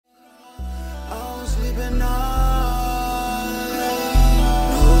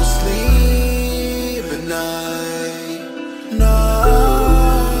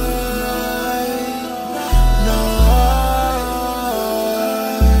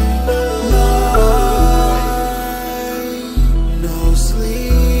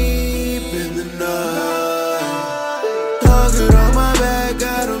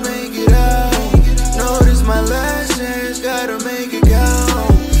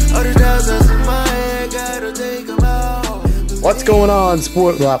What's going on,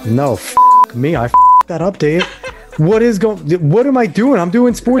 sport? No, me. I that up, Dave. What am I doing? I'm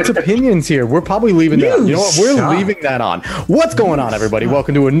doing sports opinions here. We're probably leaving that. You know what? We're leaving that on. What's going on, everybody?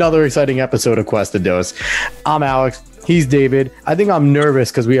 Welcome to another exciting episode of Cuesta Dose. I'm Alex. He's David. I think I'm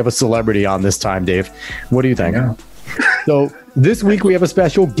nervous because we have a celebrity on this time, Dave. What do you think? So this week we have a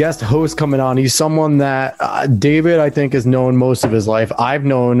special guest host coming on. He's someone that David, I think, has known most of his life. I've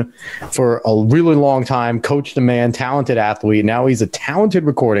known for a really long time, coached a man, talented athlete. Now he's a talented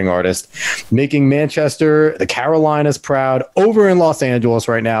recording artist, making Manchester, the Carolinas proud, over in Los Angeles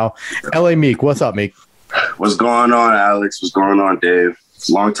right now. LA-Meek, what's up, Meek? What's going on, Alex? What's going on, Dave?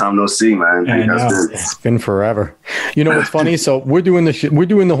 Long time no see, man. It's been forever. You know what's funny? So we're doing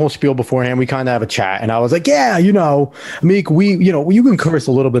the whole spiel beforehand. We kind of have a chat, and I was like, "Yeah, Meek, you can curse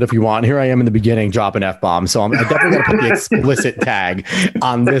a little bit if you want." Here I am in the beginning dropping F-bombs, so I definitely got to put the explicit tag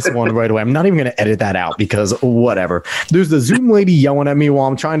on this one right away. I'm not even going to edit that out because whatever. There's the Zoom lady yelling at me while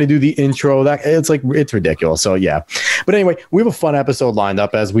I'm trying to do the intro. It's ridiculous. So yeah, but anyway, we have a fun episode lined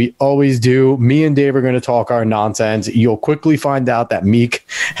up as we always do. Me and Dave are going to talk our nonsense. You'll quickly find out that Meek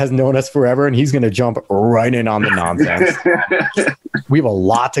has known us forever, and he's going to jump right in on the nonsense. We have a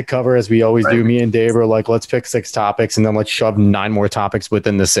lot to cover, as we always do. Me and Dave are like, let's pick 6 topics, and then let's shove 9 more topics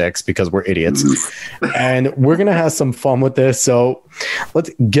within the 6 because we're idiots. And we're going to have some fun with this. So let's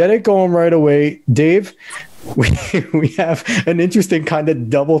get it going right away. Dave, we have an interesting kind of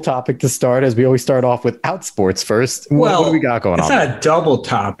double topic to start, as we always start off with out sports first. What do we got going on? It's not a double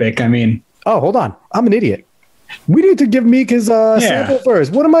topic. I mean, oh, hold on. I'm an idiot. We need to give Meek his sample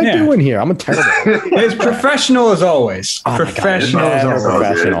first. What am I doing here? I'm a terrible. It's professional as always. Oh professional as always.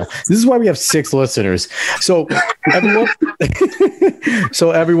 Professional. This is why we have 6 listeners. So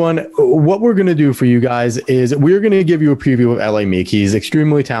everyone, what we're going to do for you guys is we're going to give you a preview of LA-Meek. He's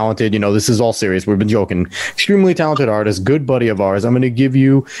extremely talented. This is all serious. We've been joking. Extremely talented artist, good buddy of ours. I'm going to give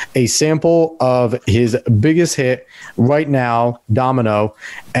you a sample of his biggest hit right now, Domino,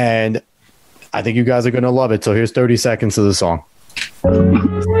 and I think you guys are going to love it. So here's 30 seconds of the song.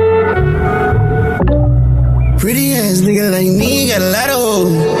 Pretty ass nigga like me got a lot of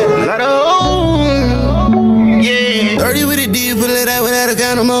yeah. 30 with a D, pull it out without a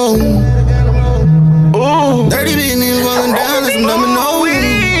condom on. Ooh. 30 big niggas rolling down like some domino.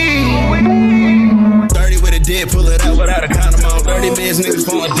 30 with a D, pull it out without a condom on. 30 bitch niggas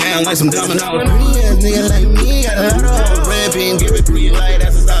falling down like some domino. Pretty ass nigga like me got a lot of red bean, give it green light,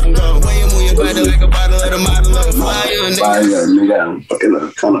 that's a stop and go. Like a bottle of the model of fire.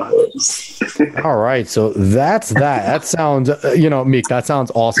 All right, so that's that. That sounds, Meek, that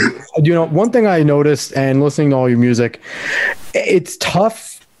sounds awesome. One thing I noticed, and listening to all your music, it's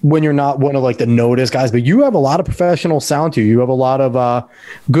tough when you're not one of like the notice guys, but you have a lot of professional sound to you. You have a lot of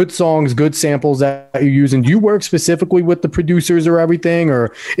good songs, good samples that you're using. Do you work specifically with the producers or everything,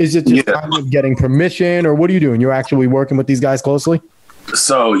 or is it just kind of getting permission, or what are you doing? You're actually working with these guys closely?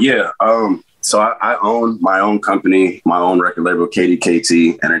 So so I own my own company, my own record label,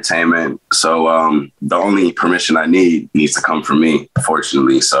 KDKT Entertainment. So the only permission I needs to come from me,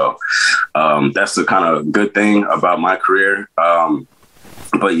 fortunately. So that's the kind of good thing about my career.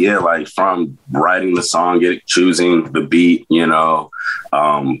 But yeah, like from writing the song, choosing the beat,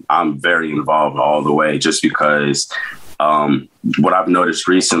 I'm very involved all the way, just because what I've noticed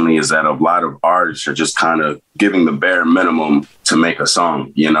recently is that a lot of artists are just kind of giving the bare minimum to make a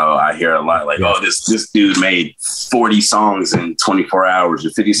song. I hear a lot like, oh, this dude made 40 songs in 24 hours or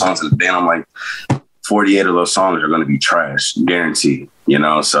 50 songs in a day. And I'm like, 48 of those songs are going to be trash, guaranteed.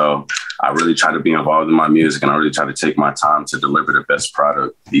 So I really try to be involved in my music, and I really try to take my time to deliver the best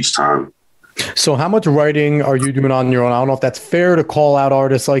product each time. So how much writing are you doing on your own? I don't know if that's fair to call out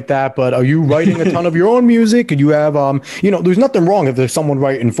artists like that, but are you writing a ton of your own music? And you have, there's nothing wrong if there's someone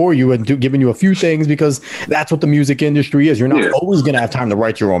writing for you and giving you a few things, because that's what the music industry is. You're not always going to have time to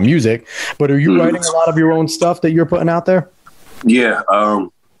write your own music, but are you writing a lot of your own stuff that you're putting out there? Yeah.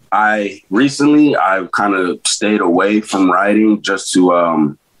 I've kind of stayed away from writing just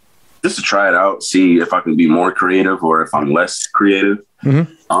to try it out, see if I can be more creative or if I'm less creative.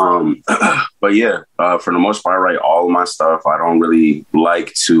 But yeah, for the most part, I write all of my stuff. I don't really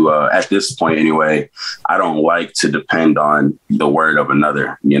like to, at this point anyway, I don't like to depend on the word of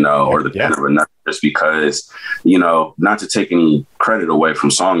another, or the pen of another, just because, not to take any credit away from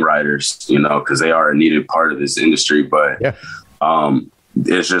songwriters, because they are a needed part of this industry, but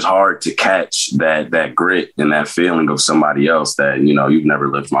it's just hard to catch that grit and that feeling of somebody else that, you've never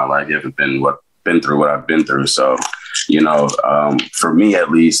lived my life. You haven't been through what I've been through. So, for me, at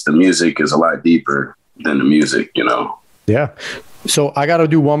least, the music is a lot deeper than the music, Yeah. So I got to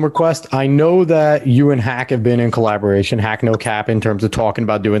do one request. I know that you and Hack have been in collaboration, Hack No Cap, in terms of talking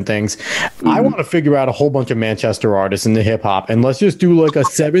about doing things. I want to figure out a whole bunch of Manchester artists in the hip hop, and let's just do like a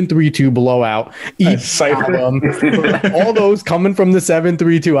 732 blowout. Each album, all those coming from the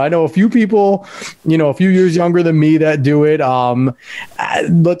 732. I know a few people, a few years younger than me that do it.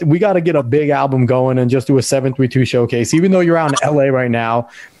 But we got to get a big album going and just do a 732 showcase, even though you're out in LA right now.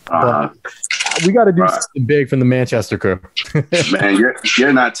 But we got to do something big from the Manchester crew. Man,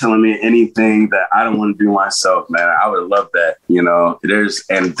 you're not telling me anything that I don't want to do myself, man. I would love that.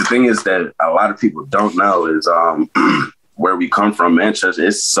 And the thing is that a lot of people don't know is where we come from, Manchester.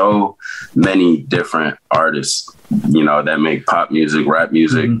 It's so many different artists, that make pop music, rap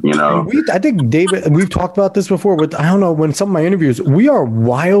music, I think, David, we've talked about this before with, I don't know, when some of my interviews, we are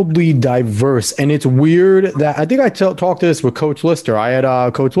wildly diverse. And it's weird that I think I talked to this with Coach Lister. I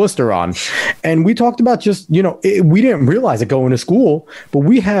had Coach Lister on, and we talked about just, we didn't realize it going to school, but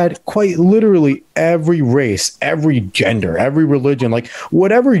we had quite literally every race, every gender, every religion, like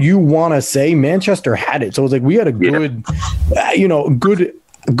whatever you want to say, Manchester had it. So it was like, we had a good,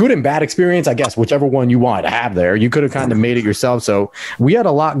 good and bad experience, I guess, whichever one you wanted to have there. You could have kind of made it yourself. So we had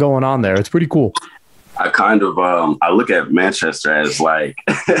a lot going on there. It's pretty cool. I kind of, I look at Manchester as like,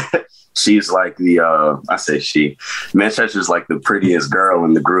 she's like Manchester's like the prettiest girl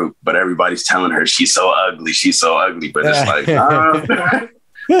in the group, but everybody's telling her she's so ugly. But it's like,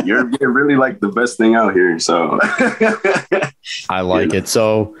 you're really like the best thing out here. So I like it.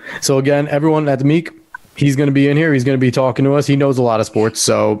 So again, everyone at the Meek, he's going to be in here. He's going to be talking to us. He knows a lot of sports,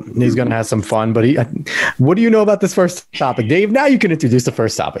 so he's going to have some fun. But what do you know about this first topic, Dave? Now you can introduce the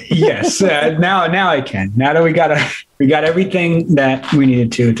first topic. Yes, now I can. Now that we got everything that we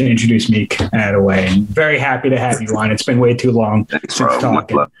needed to introduce Meek out of the way. And very happy to have you on. It's been way too long since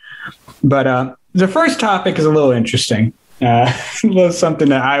talking. But the first topic is a little interesting. A little something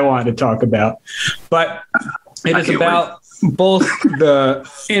that I wanted to talk about, but it is about both the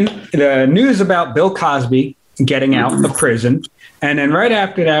news about Bill Cosby getting out of prison, and then right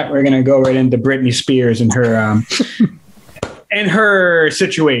after that, we're going to go right into Britney Spears and her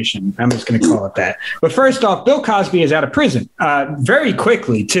situation. I'm just going to call it that. But first off, Bill Cosby is out of prison very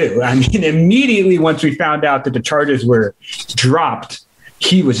quickly too. I mean, immediately once we found out that the charges were dropped,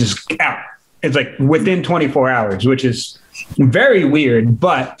 he was just out. It's like within 24 hours, which is very weird.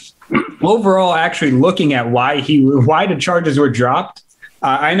 But overall, actually looking at why the charges were dropped,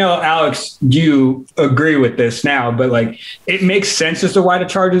 I know, Alex, you agree with this now, but like it makes sense as to why the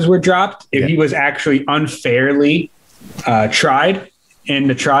charges were dropped. If he was actually unfairly tried in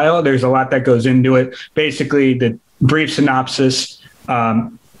the trial, there's a lot that goes into it. Basically, the brief synopsis,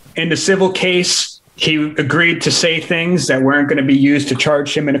 in the civil case, he agreed to say things that weren't going to be used to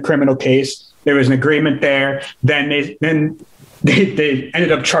charge him in a criminal case. There was an agreement there. Then they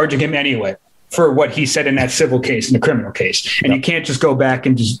ended up charging him anyway for what he said in that civil case, in the criminal case. And you can't just go back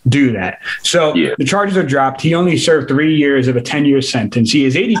and just do that. So the charges are dropped. He only served 3 years of a 10-year sentence. He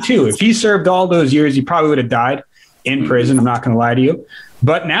is 82. If he served all those years, he probably would have died in prison. I'm not going to lie to you.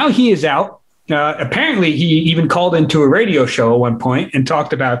 But now he is out. Apparently, he even called into a radio show at one point and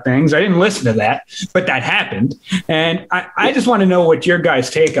talked about things. I didn't listen to that, but that happened. And I just want to know what your guys'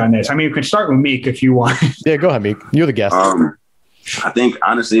 take on this. I mean, you can start with Meek if you want. Yeah, go ahead, Meek. You're the guest. I think,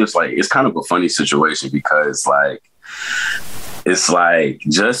 honestly, it's kind of a funny situation because, it's like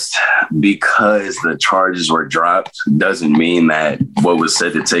just because the charges were dropped doesn't mean that what was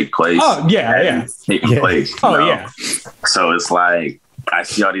said to take place. Taking place. Yeah. So it's like, I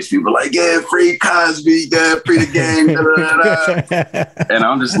see all these people like, free Cosby, free the game, and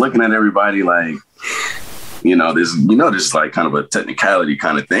I'm just looking at everybody like, this like kind of a technicality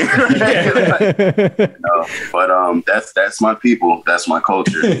kind of thing. But that's my people, that's my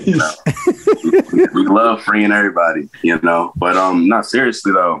culture. We love freeing everybody, But not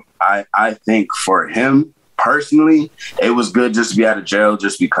seriously though. I think for him personally, it was good just to be out of jail,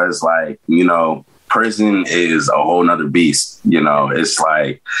 just because prison is a whole nother beast, it's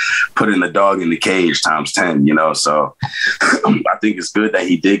like putting the dog in the cage times 10, so I think it's good that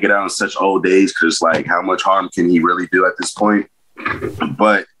he did get out in such old age, because like how much harm can he really do at this point?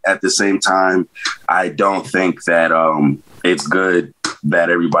 But at the same time, I don't think that it's good that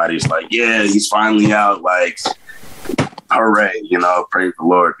everybody's like, yeah, he's finally out. Like, hooray, praise the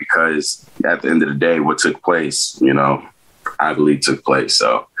Lord, because at the end of the day, what took place, I believe took place.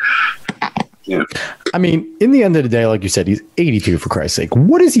 So, yeah. I mean, in the end of the day, like you said, he's 82 for Christ's sake.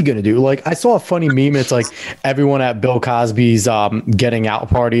 What is he going to do? Like, I saw a funny meme. It's like everyone at Bill Cosby's getting out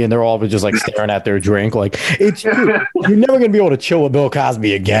party, and they're all just like staring at their drink. Like, it's you're never going to be able to chill with Bill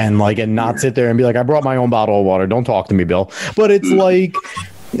Cosby again, like, and not sit there and be like, I brought my own bottle of water. Don't talk to me, Bill. But it's like,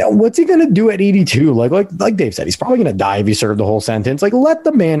 what's he going to do at 82? Like Dave said, he's probably going to die if he served the whole sentence. Like, let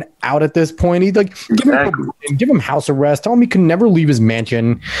the man out at this point. He'd give him house arrest. Tell him he can never leave his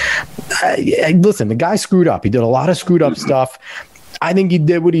mansion. Listen, the guy screwed up. He did a lot of screwed up stuff. I think he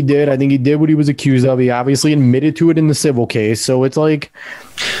did what he did. I think he did what he was accused of. He obviously admitted to it in the civil case. So it's like,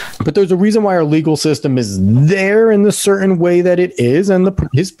 but there's a reason why our legal system is there in the certain way that it is. And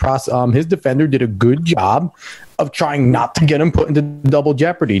his defender did a good job of trying not to get him put into double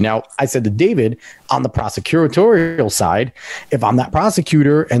jeopardy. Now, I said to David, on the prosecutorial side, if I'm that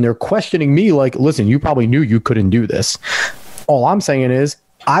prosecutor and they're questioning me, like, listen, you probably knew you couldn't do this. All I'm saying is,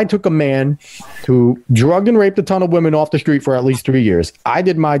 I took a man who drugged and raped a ton of women off the street for at least 3 years. I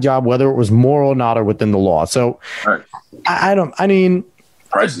did my job, whether it was moral or not, or within the law. So right. I mean,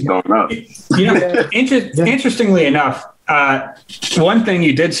 price is going up. Interestingly enough, one thing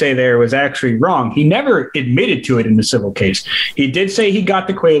you did say there was actually wrong. He never admitted to it in the civil case. He did say he got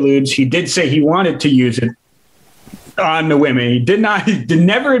the Quaaludes. He did say he wanted to use it on the women. He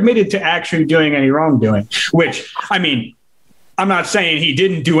never admitted to actually doing any wrongdoing, which, I mean, I'm not saying he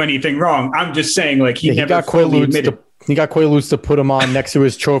didn't do anything wrong. I'm just saying, like, he never got fully admitted. He got Quaaludes to put him on next to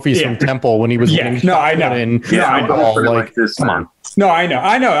his trophies from Temple when he was winning. No, I know. Come on. No, I know.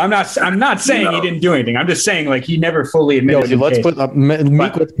 I'm not saying he didn't do anything. I'm just saying, like, he never fully admitted. Let's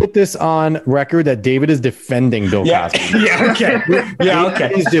put this on record that David is defending Bill Cosby.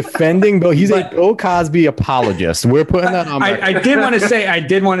 Okay. He's defending Bill. He's a Bill Cosby apologist. We're putting that on. I did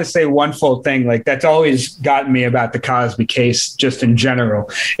want to say one full thing. Like, that's always gotten me about the Cosby case, just in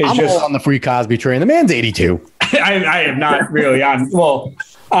general. I'm all on the free Cosby train. The man's 82. I am not really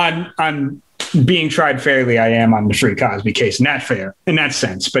on being tried fairly. I am on the free Cosby case, and that's fair in that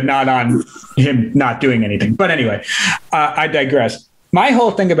sense, but not on him not doing anything. But anyway, I digress. My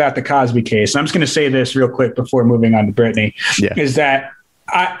whole thing about the Cosby case, and I'm just going to say this real quick before moving on to Britney, is that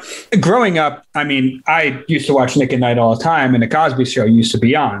growing up, I mean, I used to watch Nick at Night all the time, and the Cosby Show used to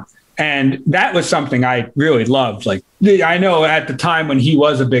be on. And that was something I really loved. Like, I know at the time when he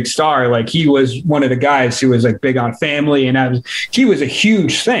was a big star, like, he was one of the guys who was like big on family, and he was a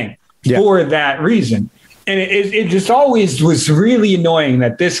huge thing for that reason. And it just always was really annoying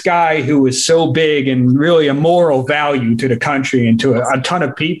that this guy who was so big and really a moral value to the country and to a ton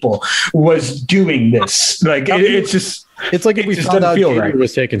of people was doing this. Like, it's like if we found out David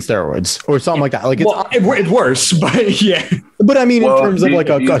was taking steroids or something like that. Like, it's worse, but yeah. But I mean, in terms of like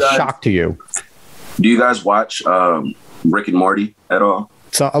a shock to you. Do you guys watch Rick and Morty at all?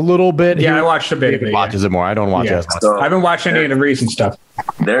 So a little bit. Yeah, I watched a bit. David watches it more. I don't watch it as much. So, I haven't watched any of the recent stuff.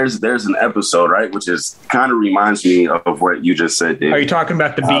 There's an episode, right, which is kind of reminds me of what you just said, Dave. Are you talking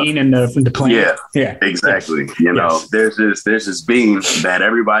about the bean and the plant? Yeah, exactly. Yes. You know, there's this bean that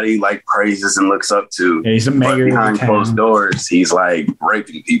everybody like praises and looks up to. Yeah, he's a mayor. But behind closed doors, he's like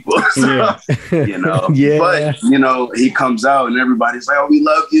raping people. So, you know, but you know, he comes out and everybody's like, "Oh, we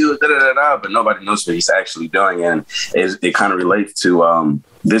love you," but nobody knows what he's actually doing, and it kind of relates to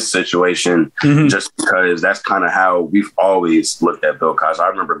this situation, just because that's kind of how we've always looked at Bill Cosby. I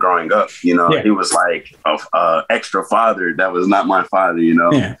remember growing up, you know, he was like a extra father that was not my father, you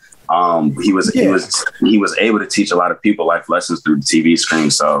know. He was able to teach a lot of people life lessons through the TV screen.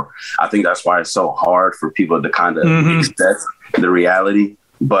 So I think that's why it's so hard for people to kind of accept the reality.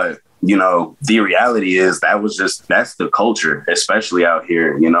 But you know, the reality is that's the culture, especially out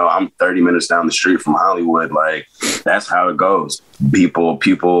here. You know, I'm 30 minutes down the street from Hollywood. Like, that's how it goes.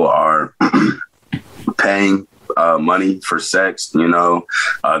 People are paying money for sex. You know,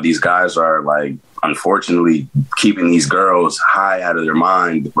 these guys are like, unfortunately, keeping these girls high out of their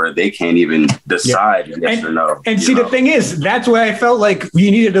mind where they can't even decide yes or no. And see, the thing is, that's why I felt like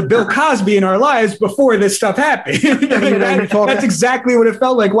we needed a Bill Cosby in our lives before this stuff happened. That's exactly what it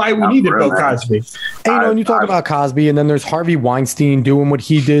felt like, why we needed Bill Cosby. And, you know, and you talk about Cosby, and then there's Harvey Weinstein doing what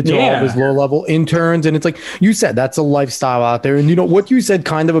he did to all of his low-level interns. And it's like, you said, that's a lifestyle out there. And, you know, what you said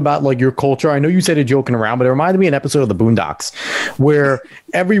kind of about, like, your culture, I know you said it joking around, but it reminded me of an episode of The Boondocks where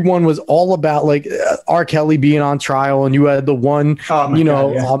everyone was all about, like, R. Kelly being on trial, and you had the one,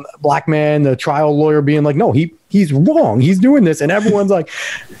 black man, the trial lawyer being like, no, he he's wrong. He's doing this. And everyone's like,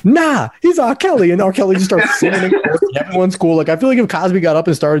 nah, he's R. Kelly. And R. Kelly just starts singing in court, and everyone's cool. Like, I feel like if Cosby got up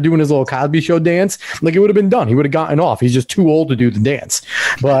and started doing his little Cosby Show dance, like, it would have been done. He would have gotten off. He's just too old to do the dance.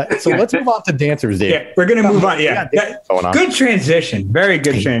 But so let's move on to dancers, Dave. Yeah, we're going to move on. Yeah. Good transition. Very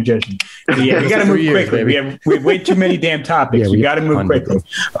good transition. Yeah, we got to move quickly. We have way too many damn topics. We got to move quickly.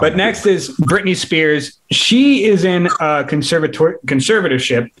 But next is Britney Spears. She is in a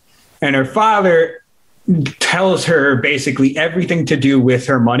conservatorship, and her father tells her basically everything to do with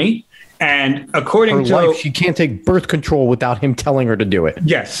her money. And according to life, she can't take birth control without him telling her to do it.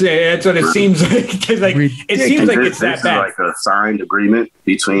 Yes, that's what it seems like. It seems like it's that bad. Like a signed agreement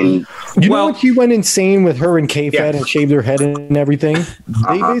between. You know when she went insane with her and K-Fed and shaved her head and everything?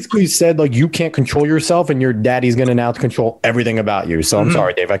 They basically said, like, you can't control yourself, and your daddy's going to now control everything about you. So I'm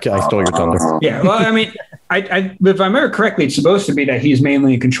sorry, Dave. I stole your thunder. Yeah, well, I mean, if I remember correctly, it's supposed to be that he's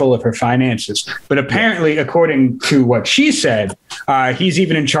mainly in control of her finances. But apparently, according to what she said, he's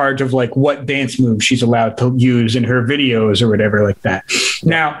even in charge of, like, what dance moves she's allowed to use in her videos or whatever like that.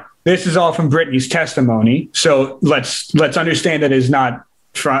 Now, this is all from Britney's testimony. So let's understand that it's not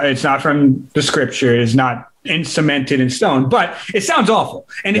from the scripture. It's not cemented in stone, but it sounds awful.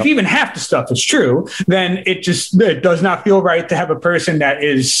 And if even half the stuff is true, then it does not feel right to have a person that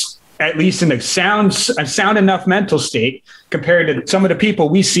is at least in a sound enough mental state compared to some of the people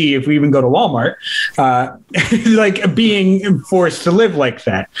we see if we even go to Walmart, like being forced to live like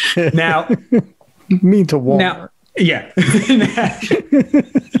that. Now, mean to Walmart. Now, yeah.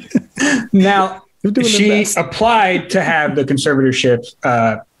 Now, she applied to have the conservatorship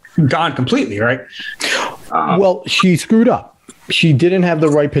gone completely, right? Well, she screwed up. She didn't have the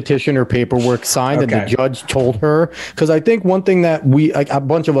right petition or paperwork signed, and the judge told her. Because I think one thing that a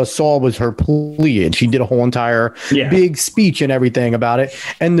bunch of us saw was her plea, and she did a whole entire big speech and everything about it.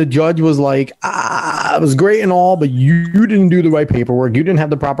 And the judge was like, it was great and all, but you didn't do the right paperwork. You didn't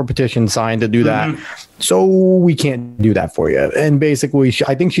have the proper petition signed to do that. So we can't do that for you. And basically,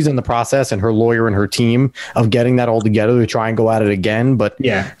 I think she's in the process, and her lawyer and her team, of getting that all together to try and go at it again. But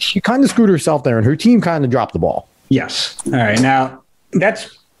she kind of screwed herself there, and her team kind of dropped the ball. Yes. All right. Now,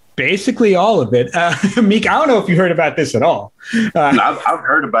 that's basically all of it. Meek, I don't know if you heard about this at all. I've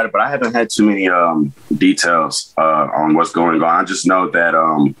heard about it, but I haven't had too many details on what's going on. I just know that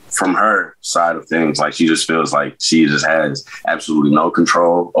from her side of things, like, she just feels like she just has absolutely no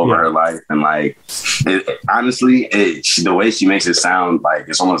control over her life. And, like, honestly, the way she makes it sound, like,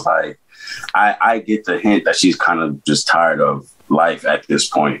 it's almost like I get the hint that she's kind of just tired of life at this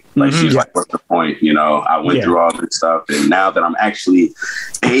point. Like, she's like, what's the point? You know, I went through all this stuff, and now that I'm actually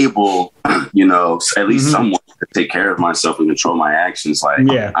able, you know, at least somewhat to take care of myself and control my actions, like,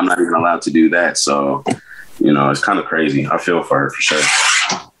 I'm not even allowed to do that. So, you know, it's kind of crazy. I feel for her for sure.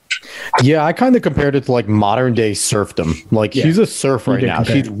 Yeah, I kind of compared it to, like, modern day serfdom. Like, she's a serf right now.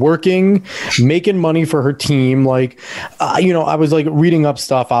 She's working, making money for her team. Like, you know, I was, like, reading up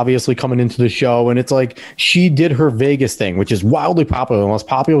stuff, obviously, coming into the show, and it's like she did her Vegas thing, which is wildly popular, the most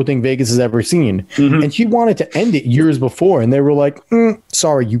popular thing Vegas has ever seen. And she wanted to end it years before, and they were like,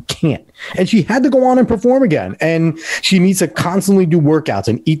 sorry, you can't. And she had to go on and perform again. And she needs to constantly do workouts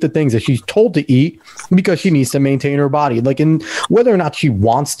and eat the things that she's told to eat because she needs to maintain her body. Like, and whether or not she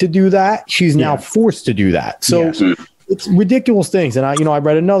wants to do that, she's now forced to do that. So it's ridiculous things. And I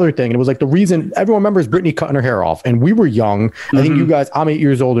read another thing, and it was like the reason everyone remembers Britney cutting her hair off. And we were young. I think you guys, I'm 8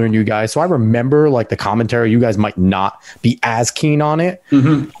 years older than you guys. So I remember, like, the commentary. You guys might not be as keen on it.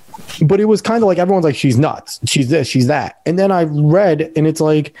 But it was kind of like everyone's like, she's nuts. She's this, she's that. And then I read, and it's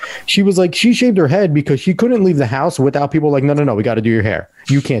like, she was like, she shaved her head because she couldn't leave the house without people like, no, we got to do your hair.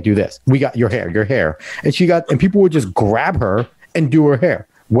 You can't do this. We got your hair. And people would just grab her and do her hair,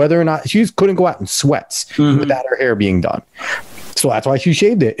 whether or not she just couldn't go out in sweats without her hair being done. So that's why she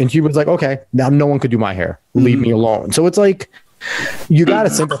shaved it. And she was like, okay, now no one could do my hair. Leave me alone. So it's like, you got to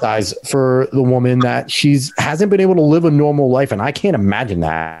sympathize for the woman that hasn't been able to live a normal life. And I can't imagine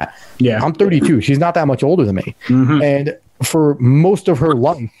that. Yeah. I'm 32. She's not that much older than me. And for most of her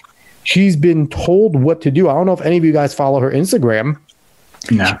life, she's been told what to do. I don't know if any of you guys follow her Instagram.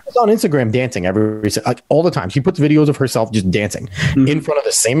 No. She's on Instagram dancing all the time. She puts videos of herself just dancing in front of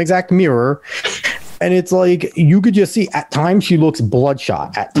the same exact mirror. And it's like, you could just see at times she looks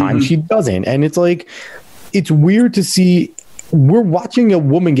bloodshot. At times she doesn't. And it's like, it's weird to see. We're watching a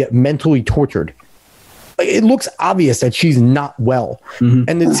woman get mentally tortured. It looks obvious that she's not well.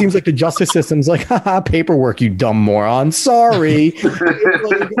 And it seems like the justice system's like, paperwork, you dumb moron. Sorry.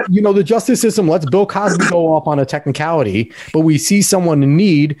 You know, the justice system lets Bill Cosby go off on a technicality, but we see someone in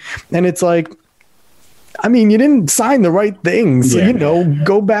need, and it's like, I mean, you didn't sign the right things. Yeah.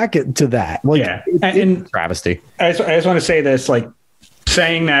 Go back to that. Like, yeah. And travesty. I just want to say this, like,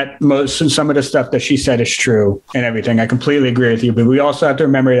 saying that some of the stuff that she said is true and everything, I completely agree with you. But we also have to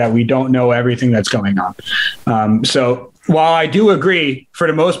remember that we don't know everything that's going on. So while I do agree for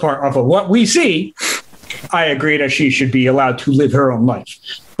the most part off of what we see, I agree that she should be allowed to live her own life.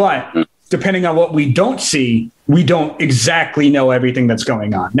 But depending on what we don't see, we don't exactly know everything that's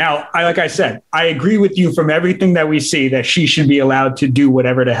going on. Now, like I said, I agree with you from everything that we see that she should be allowed to do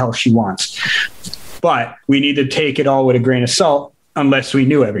whatever the hell she wants. But we need to take it all with a grain of salt unless we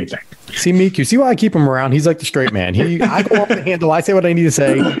knew everything. See, Meek, you see why I keep him around? He's like the straight man. I go off the handle, I say what I need to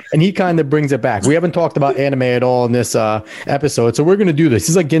say, and he kind of brings it back. We haven't talked about anime at all in this episode, so we're going to do this.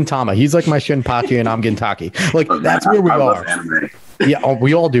 He's like Gintama. He's like my Shinpachi, and I'm Gintaki. Like, that's where we are. Yeah,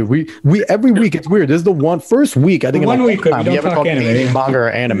 we all do. We every week, it's weird. This is the first week, I think, one week we haven't talked anime, manga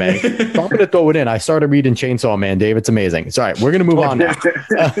or anime. So I'm going to throw it in. I started reading Chainsaw Man, Dave. It's amazing. It's all right. We're going to move on now.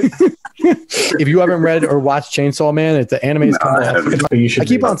 If you haven't read or watched Chainsaw Man, it's the anime's coming out. I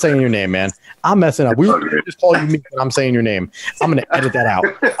keep on saying your name, man. I'm messing up. We were just calling you Meek, but I'm saying your name. I'm going to edit that out.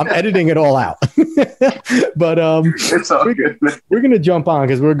 I'm editing it all out. But it's all good. We're going to jump on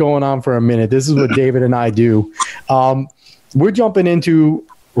because we're going on for a minute. This is what David and I do. We're jumping into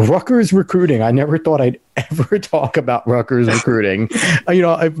Rutgers recruiting. I never thought I'd ever talk about Rutgers recruiting.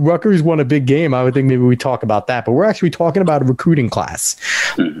 If Rutgers won a big game, I would think maybe we talk about that. But we're actually talking about a recruiting class.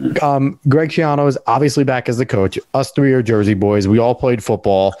 Greg Schiano is obviously back as the coach. Us three are Jersey boys. We all played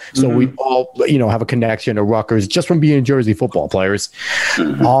football. So we all, have a connection to Rutgers just from being Jersey football players.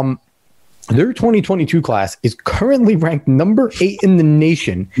 Their 2022 class is currently ranked number 8 in the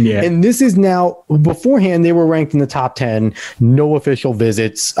nation. Yeah. And this is now, beforehand, they were ranked in the top 10. No official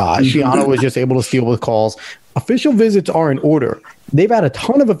visits. Schiano was just able to steal with calls. Official visits are in order. They've had a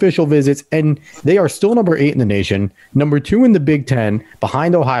ton of official visits, and they are still number 8 in the nation, number 2 in the Big Ten,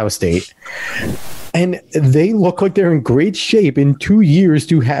 behind Ohio State. And they look like they're in great shape in 2 years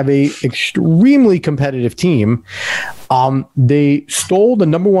to have a extremely competitive team. They stole the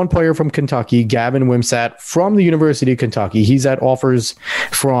number 1 player from Kentucky, Gavin Wimsatt, from the University of Kentucky. He's at offers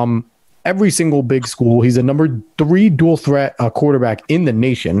from every single big school. He's a number 3 dual threat quarterback in the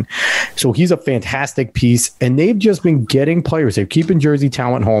nation. So he's a fantastic piece. And they've just been getting players. They're keeping Jersey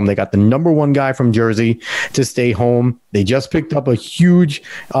talent home. They got the number 1 guy from Jersey to stay home. They just picked up a huge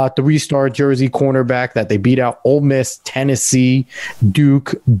 3-star Jersey cornerback that they beat out Ole Miss, Tennessee,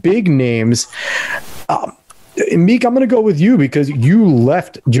 Duke, big names. Meek, I'm going to go with you because you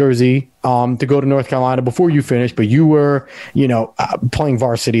left Jersey to go to North Carolina before you finished, but you were, playing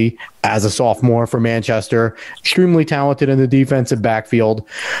varsity as a sophomore for Manchester, extremely talented in the defensive backfield.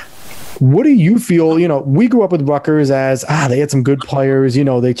 What do you feel? We grew up with Rutgers as, they had some good players.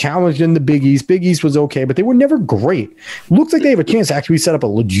 They challenged in the Big East. Big East was okay, but they were never great. Looks like they have a chance to actually set up a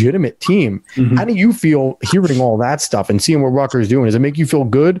legitimate team. Mm-hmm. How do you feel hearing all that stuff and seeing what Rutgers is doing? Does it make you feel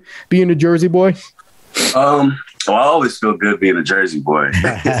good being a Jersey boy? Well, I always feel good being a Jersey boy,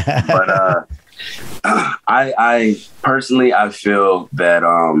 but I personally, I feel that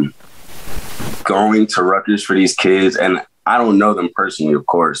going to Rutgers for these kids, and I don't know them personally, of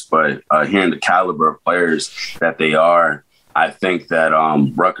course, but hearing the caliber of players that they are, I think that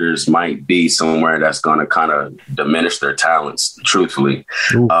Rutgers might be somewhere that's going to kind of diminish their talents, truthfully.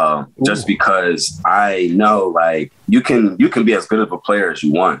 Just because I know, like, you can be as good of a player as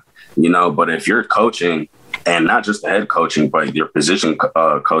you want. But if you're coaching, and not just the head coaching, but your position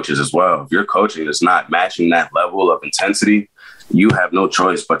coaches as well, if your coaching is not matching that level of intensity, you have no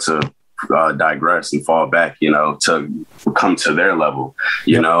choice but to digress and fall back, to come to their level,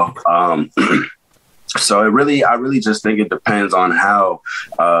 So I really just think it depends on how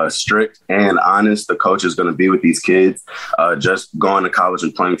strict and honest the coach is going to be with these kids. Just going to college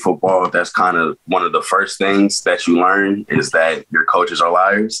and playing football, that's kind of one of the first things that you learn is that your coaches are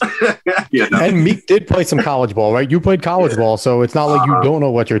liars. And Meek did play some college ball, right? You played college ball, so it's not like you don't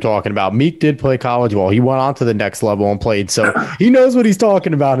know what you're talking about. Meek did play college ball. He went on to the next level and played, so he knows what he's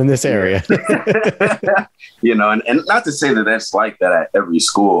talking about in this area. And not to say that that's like that at every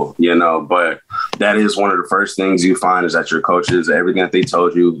school, but that is one of the first things you find is that your coaches, everything that they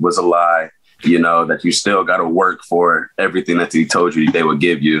told you was a lie, that you still got to work for everything that they told you they would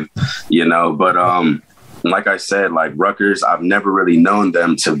give you, but like I said, like Rutgers, I've never really known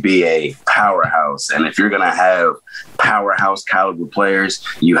them to be a powerhouse. And if you're going to have powerhouse caliber players,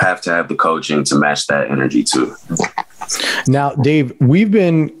 you have to have the coaching to match that energy too. Now, Dave, we've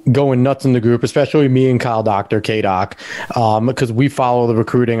been going nuts in the group, especially me and Kyle Doctor, K-Doc, because we follow the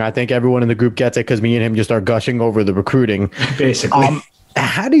recruiting. I think everyone in the group gets it because me and him just are gushing over the recruiting. Basically.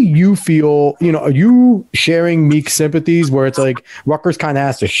 How do you feel? Are you sharing Meek's sympathies where it's like Rutgers kind of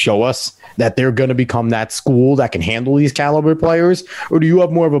has to show us that they're going to become that school that can handle these caliber players? Or do you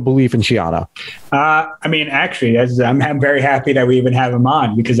have more of a belief in Shiano? Actually, I'm very happy that we even have him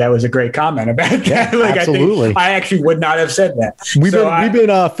on, because that was a great comment about that. Yeah, absolutely. I actually would not have said that. We've been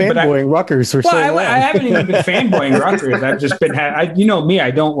fanboying Rutgers for so long. I haven't even been fanboying Rutgers. I've just been, me,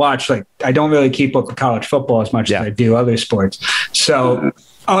 I don't watch, I don't really keep up with college football as much as I do other sports. So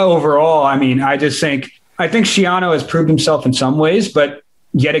overall, I think Shiano has proved himself in some ways, but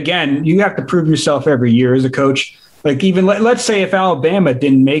yet again, you have to prove yourself every year as a coach. Even let's say if Alabama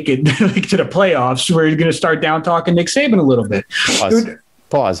didn't make it to the playoffs, we're going to start down talking Nick Saban a little bit.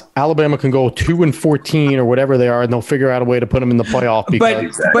 Pause. Alabama can go 2-14 or whatever they are, and they'll figure out a way to put them in the playoff.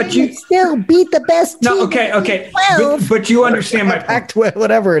 But you still beat the best team. No, okay. But you understand my point.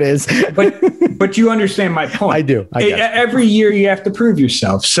 Whatever it is. but you understand my point. I do. Every year you have to prove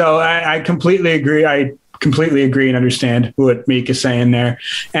yourself. So I completely agree. I completely agree and understand what Meek is saying there.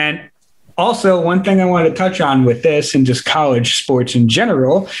 And also, one thing I want to touch on with this and just college sports in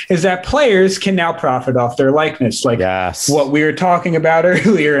general is that players can now profit off their likeness. What we were talking about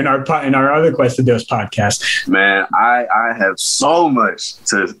earlier in our other Cuesta Dos podcast. Man, I have so much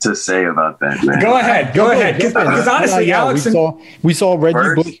to say about that, man. Go ahead. Because honestly, Alex, we saw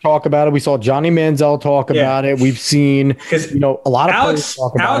Reggie Bush talk about it. We saw Johnny Manziel talk about it. We've seen a lot of players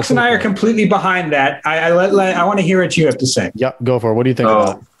talk about it. Alex and I are completely behind that. I want to hear what you have to say. Yep, go for it. What do you think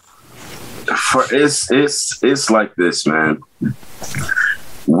about it? It's like this, man.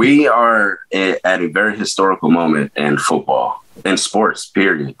 We are at a very historical moment in football, in sports,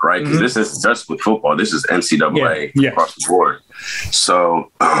 period, right? Because this is just with football. This is NCAA across the board.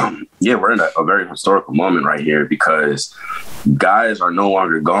 So, we're in a very historical moment right here, because guys are no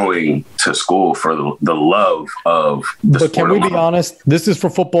longer going to school for the love of the sport. But can we be honest? This is for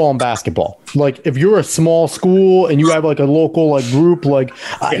football and basketball. If you're a small school and you have a local group,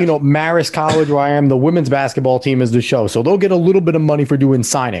 Marist College, where I am, the women's basketball team is the show. So they'll get a little bit of money for doing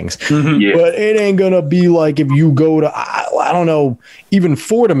signings. But it ain't going to be like if you go to, I don't know, even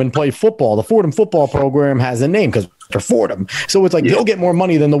Fordham and play football. The Fordham football program has a name because for Fordham. So it's they'll get more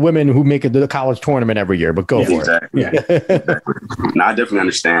money than the women who make it to the college tournament every year, but go for it. Yeah. Exactly. No, I definitely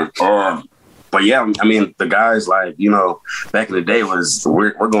understand. But the guys back in the day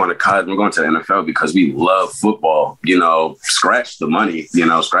we're going to college, we're going to the NFL because we love football, scratch the money,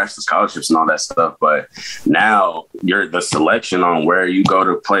 scratch the scholarships and all that stuff. But now the selection on where you go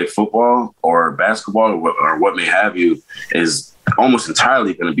to play football or basketball or what may have you is almost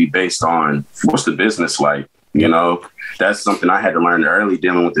entirely going to be based on what's the business like. That's something I had to learn early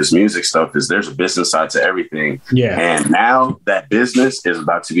dealing with this music stuff, is there's a business side to everything. Yeah. And now that business is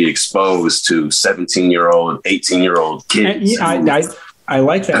about to be exposed to 17-year-old, 18-year-old kids. I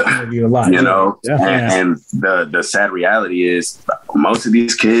like that interview a lot. And the sad reality is most of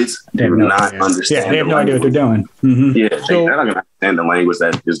these kids do not understand. Yeah, they have no idea what they're doing. Yeah, they're not going to understand the language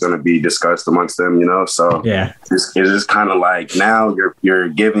that is going to be discussed amongst them, So it's just kind of like now you're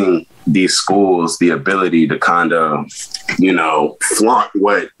giving these schools the ability to kind of, flaunt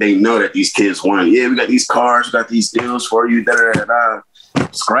what they know that these kids want. Yeah, we got these cars, we got these deals for you,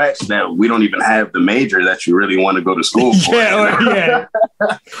 scratch that we don't even have the major that you really want to go to school for.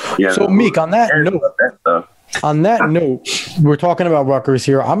 So Meek, on that note, we're talking about Rutgers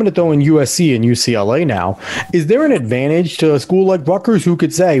here. I'm going to throw in USC and UCLA now. Is there an advantage to a school like Rutgers who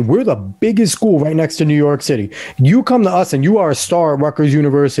could say, we're the biggest school right next to New York City? You come to us and you are a star at Rutgers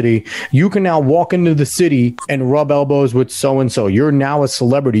University. You can now walk into the city and rub elbows with so-and-so. You're now a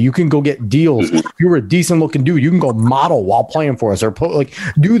celebrity. You can go get deals. You're a decent looking dude. You can go model while playing for us or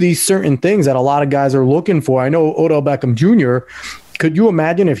do these certain things that a lot of guys are looking for. I know Odell Beckham Jr., could you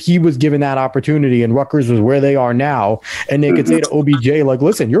imagine if he was given that opportunity and Rutgers was where they are now, and they could say to OBJ,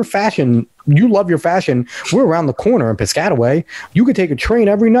 listen, your fashion, you love your fashion. We're around the corner in Piscataway. You could take a train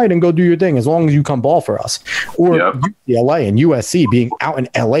every night and go do your thing as long as you come ball for us. Or UCLA and USC being out in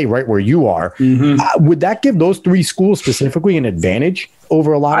LA right where you are. Would that give those three schools specifically an advantage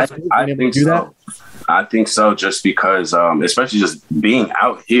over a lot of schools being able to do that? I think so, just because, especially just being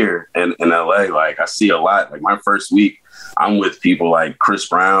out here in LA, I see a lot. My first week, I'm with people like Chris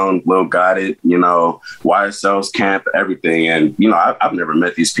Brown, Lil Gotit, YSL's camp, everything. And, I've never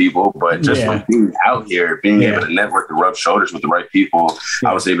met these people, but just being out here, being able to network and rub shoulders with the right people,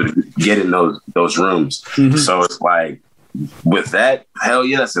 I was able to get in those rooms. So it's with that, hell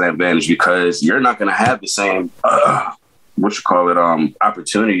yeah, that's an advantage, because you're not going to have the same,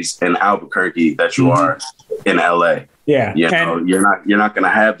 opportunities in Albuquerque that you are in LA. Yeah. You know, you're not going to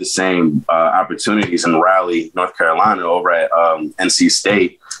have the same opportunities in Raleigh, North Carolina, over at NC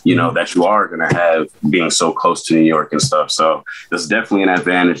State, you know, that you are going to have being so close to New York and stuff. So there's definitely an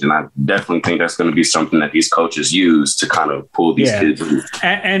advantage. And I definitely think that's going to be something that these coaches use to kind of pull these kids in.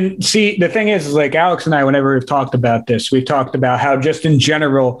 And see, the thing is, like Alex and I, whenever we've talked about this, we've talked about how just in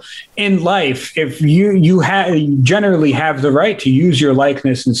general in life, if you generally have the right to use your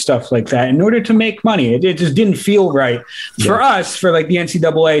likeness and stuff like that in order to make money. It just didn't feel right for us, for like the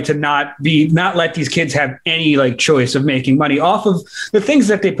NCAA to not let these kids have any like choice of making money off of the things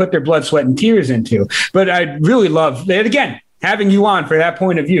that they put their blood, sweat, and tears into. But I really love that, again, having you on for that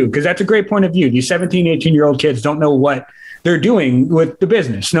point of view, because that's a great point of view. These 17, 18-year-old kids don't know what they're doing with the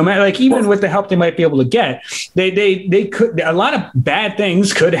business. No matter, like, even with the help they might be able to get, they could, a lot of bad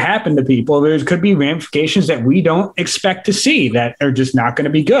things could happen to people. There could be ramifications that we don't expect to see that are just not going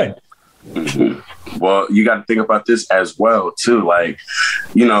to be good. Mm-hmm. Well, you got to think about this as well, too. Like,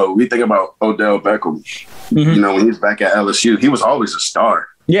 you know, we think about Odell Beckham. Mm-hmm. You know, when he was back at LSU, he was always a star.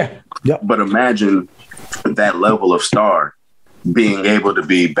 Yeah. Yep. But imagine that level of star being able to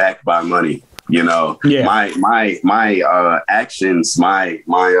be backed by money. You know, my actions, my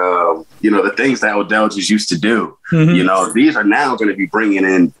you know, the things that Odell just used to do, you know, these are now going to be bringing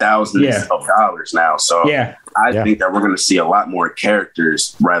in thousands of dollars now. So I think that we're going to see a lot more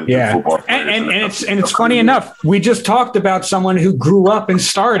characters rather than football players. And it's funny enough, we just talked about someone who grew up in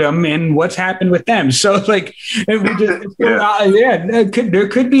stardom and what's happened with them. So like, there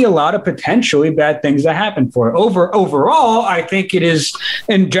could be a lot of potentially bad things that happen for it. Overall, I think it is,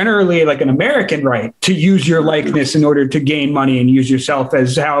 and generally like an American right to use your likeness in order to gain money and use yourself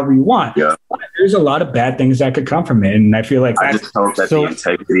as however you want. Yeah. There's a lot of bad things that could come from it. And I feel like I just hope that the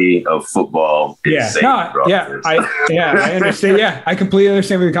integrity of football is safe. I understand. Yeah, I completely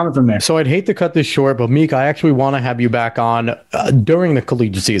understand where you're coming from there. So I'd hate to cut this short, but Meek, I actually want to have you back on during the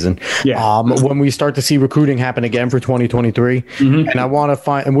collegiate season. Yeah. When we start to see recruiting happen again for 2023. Mm-hmm. And I want to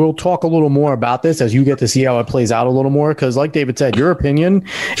find, and we'll talk a little more about this as you get to see how it plays out a little more. Because like David said, your opinion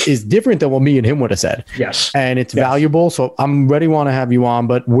is different than what me and him would have said. Yes. And it's valuable. So I'm ready, want to have you on,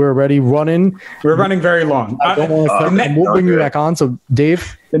 but we're already running. We're running very long. I don't want to cut, and we'll bring you back on. So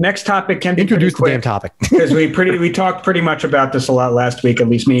Dave, the next topic can be introduce the damn topic because we talked pretty much about this a lot last week. At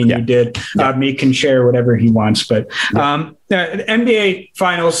least me and you did. Meek can share whatever he wants, but the NBA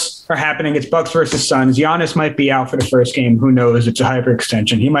finals are happening. It's Bucks versus Suns. Giannis might be out for the first game. Who knows? It's a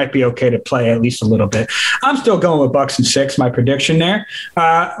hyperextension. He might be okay to play at least a little bit. I'm still going with Bucks in 6. My prediction there.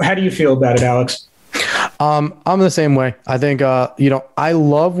 How do you feel about it, Alex? I'm the same way. I think, I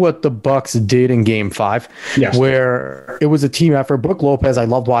love what the Bucks did in Game 5, where it was a team effort. Brook Lopez, I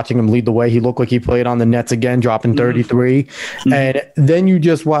loved watching him lead the way. He looked like he played on the Nets again, dropping 33. Mm-hmm. And then you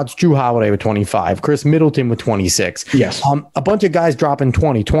just watch Drew Holiday with 25, Chris Middleton with 26. Yes. A bunch of guys dropping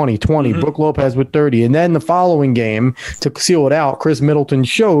 20, Brook Lopez with 30. And then the following game, to seal it out, Chris Middleton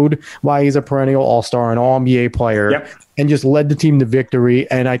showed why he's a perennial all-star and all-NBA player. Yep. And just led the team to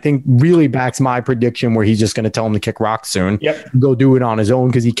victory. And I think really backs my prediction where he's just going to tell him to kick rocks soon. Yep. Go do it on his own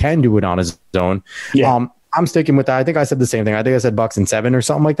because he can do it on his own. Yeah. I'm sticking with that. I think I said the same thing. I think I said Bucks in 7 or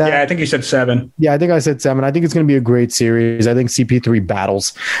something like that. Yeah, I think you said 7. Yeah, I think I said 7. I think it's going to be a great series. I think CP3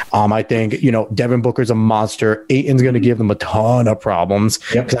 battles. I think, Devin Booker's a monster. Ayton's going to give them a ton of problems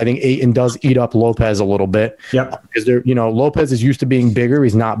because I think Ayton does eat up Lopez a little bit. Yep. Because Lopez is used to being bigger.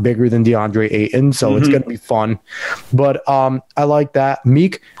 He's not bigger than DeAndre Ayton, so it's going to be fun. But I like that.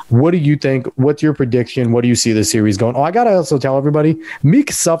 Meek, what do you think? What's your prediction? What do you see the series going? Oh, I got to also tell everybody,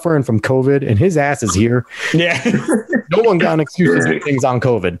 Meek's suffering from COVID and his ass is here. Yeah. No one got an excuse to do things on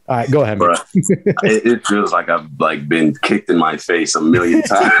COVID. All right, go ahead, man. It feels like I've been kicked in my face a million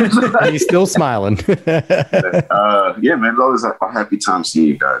times. He's still smiling. Yeah, man. It's always a happy time seeing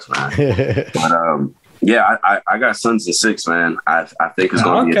you guys, man. But I got Suns in 6, man. I think it's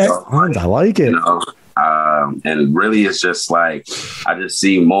going to be a tough fight. I like it. And really, it's just like I just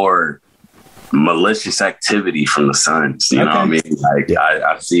see more malicious activity from the Suns. You know what I mean? Like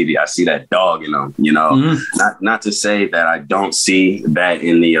I see that dog in them. Not to say that I don't see that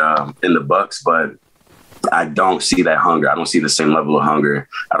in the Bucks, but I don't see that hunger. I don't see the same level of hunger.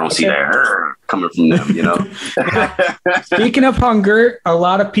 I don't see that coming from them. Speaking of hunger, a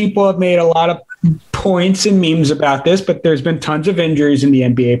lot of people have made a lot of points and memes about this, but there's been tons of injuries in the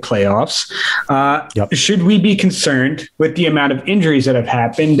NBA playoffs. Should we be concerned with the amount of injuries that have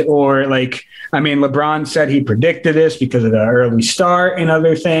happened? Or LeBron said he predicted this because of the early start and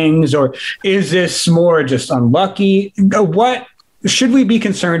other things, or is this more just unlucky? What should we be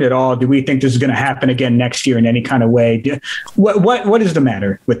concerned at all? Do we think this is going to happen again next year in any kind of way? What is the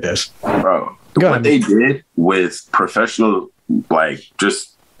matter with this? Bro, what they did with professional, like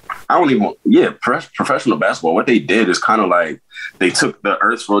just, I don't even, professional basketball, what they did is kind of like they took the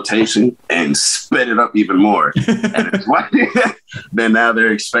Earth's rotation and sped it up even more. And it's like, then now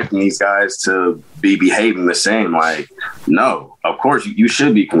they're expecting these guys to be behaving the same. Like, no, of course you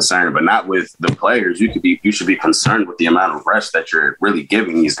should be concerned, but not with the players. You should be concerned with the amount of rest that you're really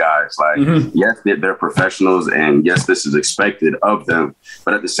giving these guys. Like, yes, they're professionals, and yes, this is expected of them,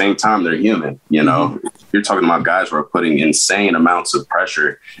 but at the same time, they're human. You know, you're talking about guys who are putting insane amounts of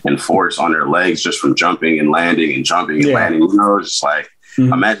pressure and force on their legs just from jumping and landing and jumping and landing. You know, it's just like,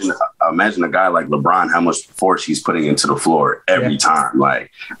 imagine a guy like LeBron, how much force he's putting into the floor every time.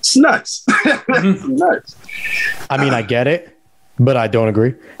 Like, it's nuts. It's nuts. I mean, I get it, but I don't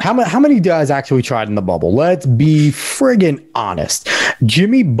agree. How many guys actually tried in the bubble? Let's be friggin' honest.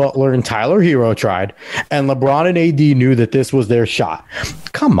 Jimmy Butler and Tyler Hero tried, and LeBron and AD knew that this was their shot.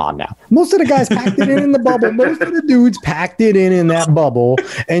 Come on now. Most of the guys packed it in the bubble. Most of the dudes packed it in that bubble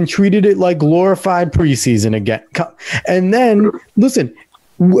and treated it like glorified preseason again. And then, listen,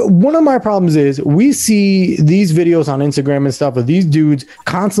 one of my problems is we see these videos on Instagram and stuff of these dudes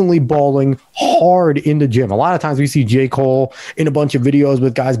constantly balling hard in the gym. A lot of times we see J. Cole in a bunch of videos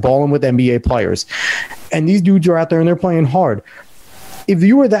with guys balling with NBA players. And these dudes are out there and they're playing hard. If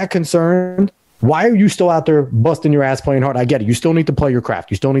you were that concerned, why are you still out there busting your ass playing hard? I get it. You still need to play your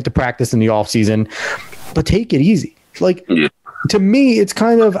craft. You still need to practice in the off season, but take it easy. Like, to me, it's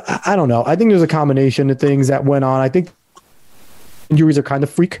kind of, I don't know. I think there's a combination of things that went on. I think injuries are kind of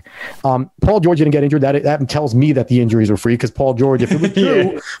freak. Paul George didn't get injured. That tells me that the injuries were freak, because Paul George, if it was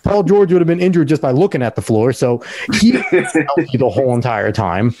true, Paul George would have been injured just by looking at the floor. So he was healthy the whole entire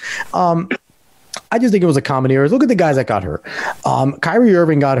time. I just think it was a common errors. Look at the guys that got hurt. Kyrie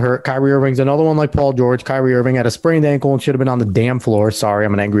Irving got hurt. Kyrie Irving's another one like Paul George. Kyrie Irving had a sprained ankle and should have been on the damn floor. Sorry,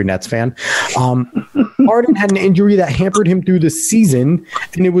 I'm an angry Nets fan. Harden had an injury that hampered him through the season,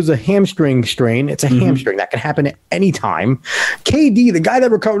 and it was a hamstring strain. It's a hamstring that can happen at any time. KD, the guy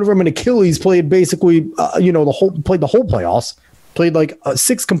that recovered from an Achilles, played basically, played the whole playoffs. Played like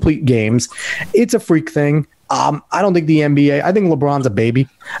 6 complete games. It's a freak thing. I don't think the NBA, I think LeBron's a baby.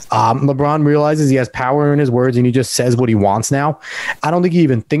 LeBron realizes he has power in his words and he just says what he wants now. I don't think he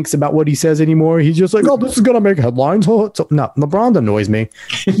even thinks about what he says anymore. He's just like, oh, this is going to make headlines. So, no, LeBron annoys me.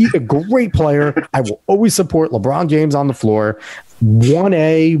 He's a great player. I will always support LeBron James on the floor. 1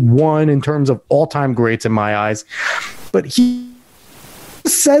 in terms of all-time greats in my eyes. But he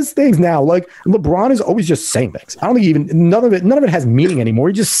says things now. Like, LeBron is always just saying things. I don't think even none of it has meaning anymore.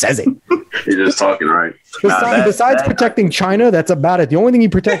 He just says it. He's just talking, right? Besides protecting China, that's about it. The only thing he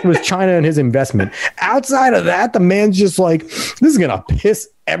protected was China and his investment. Outside of that, the man's just like, this is gonna piss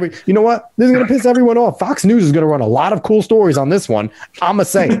you know what? This is gonna piss everyone off. Fox News is gonna run a lot of cool stories on this one. I'ma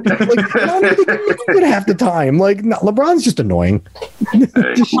say it. Like, I don't think half the time. Like, no, LeBron's just annoying.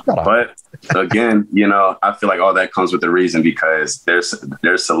 Just shut up. But again, I feel like all that comes with a reason, because there's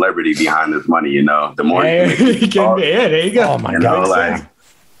celebrity behind this money. The more there you go. Oh my God! Like,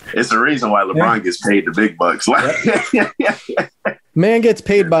 it's the reason why LeBron gets paid the big bucks. Man gets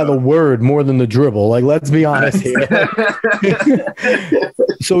paid by the word more than the dribble. Like, let's be honest here.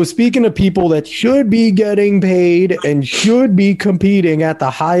 So speaking of people that should be getting paid and should be competing at the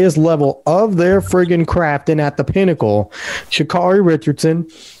highest level of their friggin' craft and at the pinnacle, Sha'Carri Richardson,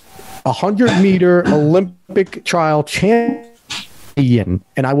 100-meter Olympic trial champion,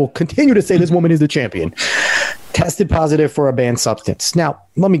 and I will continue to say this woman is the champion, tested positive for a banned substance. Now,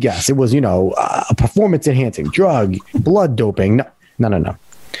 let me guess. It was, a performance-enhancing drug, blood doping. No.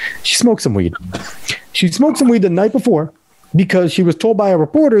 She smoked some weed. She smoked some weed the night before because she was told by a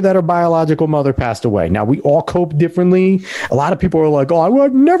reporter that her biological mother passed away. Now, we all cope differently. A lot of people are like, oh, I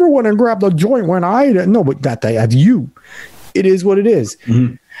would never want to grab the joint when no, but that's you. It is what it is.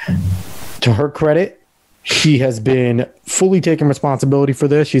 To her credit, she has been fully taking responsibility for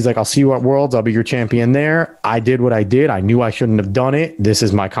this. She's like, I'll see you at Worlds. I'll be your champion there. I did what I did. I knew I shouldn't have done it. This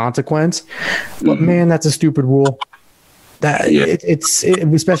is my consequence. But man, that's a stupid rule. It's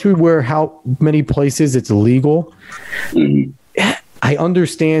especially where how many places it's legal. I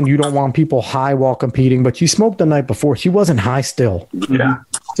understand you don't want people high while competing, but she smoked the night before. She wasn't high still. Yeah.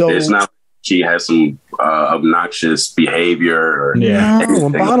 So it's not she has some obnoxious behavior.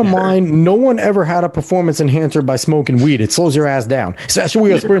 Bottom line, no one ever had a performance enhancer by smoking weed. It slows your ass down,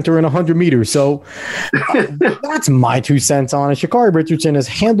 especially a sprinter in 100 meters. So that's my 2 cents on it. Sha'Carri Richardson has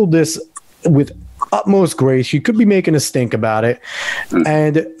handled this with utmost grace. She could be making a stink about it,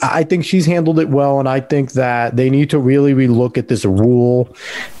 and I think she's handled it well, and I think that they need to really relook at this rule.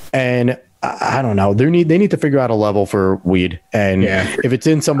 And I don't know. They need to figure out a level for weed, and if it's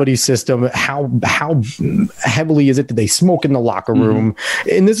in somebody's system, how heavily is it? Do they smoke in the locker room?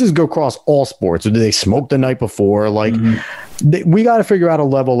 And this is go across all sports. Or do they smoke the night before? Like we got to figure out a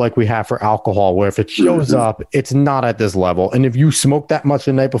level like we have for alcohol, where if it shows up, it's not at this level. And if you smoke that much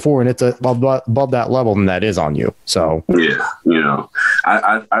the night before and it's above that level, then that is on you. So yeah,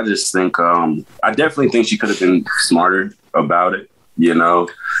 I just think I definitely think she could have been smarter about it.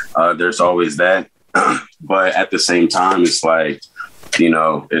 There's always that. But at the same time, it's like,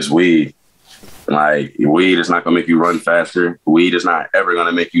 it's weed. Like, weed is not going to make you run faster. Weed is not ever going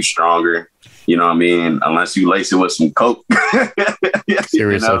to make you stronger. You know what I mean? Unless you lace it with some coke.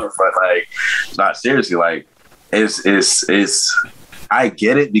 Seriously. But like, not seriously. Like, it's I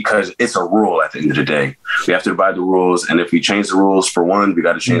get it, because it's a rule at the end of the day. We have to abide the rules. And if we change the rules for one, we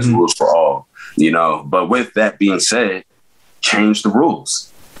got to change the rules for all, But with that being said, change the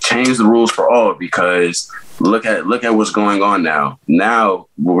rules. Change the rules for all, because look at what's going on now. Now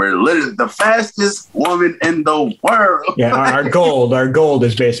we're literally the fastest woman in the world. Yeah, our gold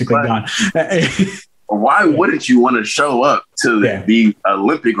is basically gone. Why wouldn't you want to show up to the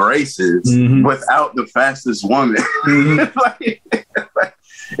Olympic races without the fastest woman?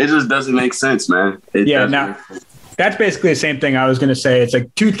 It just doesn't make sense, man. That's basically the same thing I was going to say. It's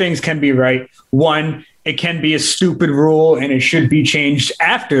like two things can be right. One, it can be a stupid rule and it should be changed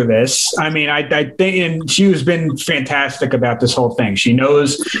after this. I mean, I think, and she has been fantastic about this whole thing. She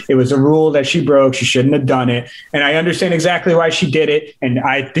knows it was a rule that she broke. She shouldn't have done it. And I understand exactly why she did it. And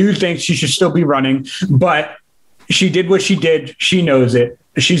I do think she should still be running, but she did what she did. She knows it.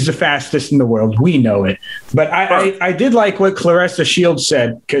 She's the fastest in the world. We know it. But I did like what Claressa Shields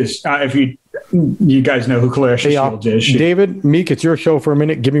said, because if you guys know who Claressa Shields is. David, Meek, it's your show for a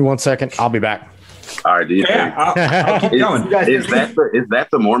minute. Give me 1 second. I'll be back. All right. I'll keep going. Is that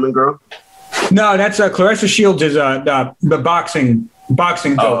the Mormon girl? No, that's Claressa Shields is the boxing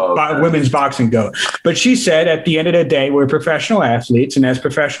goat, women's boxing goat. But she said, at the end of the day, we're professional athletes, and as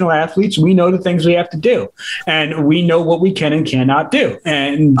professional athletes, we know the things we have to do, and we know what we can and cannot do.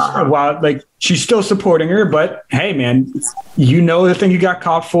 And while she's still supporting her, but hey, man, the thing you got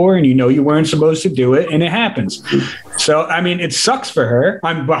caught for, and you weren't supposed to do it, and it happens. So, I mean, it sucks for her.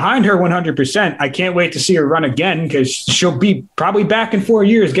 I'm behind her 100%. I can't wait to see her run again, because she'll be probably back in 4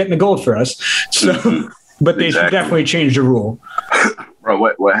 years getting the gold for us. So. But they should definitely change the rule. Bro,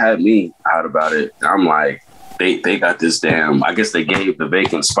 what had me out about it, I'm like, they got this damn, I guess they gave the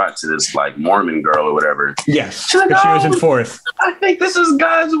vacant spot to this Mormon girl or whatever. Yes, she was in fourth. I think this is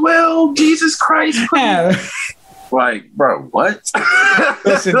God's will. Jesus Christ. Yeah. Bro, what?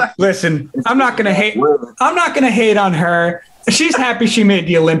 Listen, I'm not going to hate on her. She's happy she made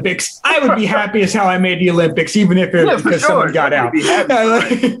the Olympics. I would be happy as how I made the Olympics, even if it was because someone got out.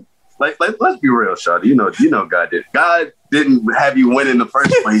 Let's be real, Sean. You know God didn't have you win in the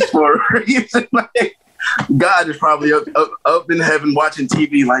first place for a reason. God is probably up in heaven watching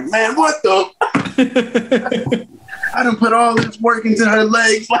TV man, what the? I done put all this work into her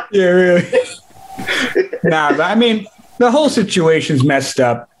legs. Yeah, really. But I mean, the whole situation's messed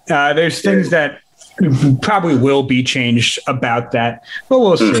up. There's things that probably will be changed about that, but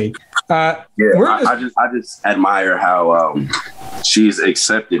we'll see. I just admire how she's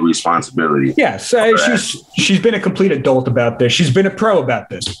accepted responsibility. Yes, she's been a complete adult about this. She's been a pro about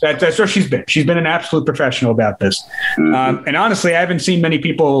this. That's what she's been. She's been an absolute professional about this. And honestly, I haven't seen many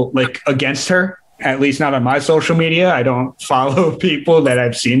people against her. At least not on my social media. I don't follow people that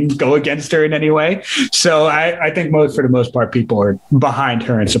I've seen go against her in any way. So I think for the most part, people are behind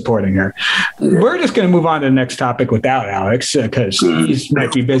her and supporting her. We're just going to move on to the next topic without Alex, because he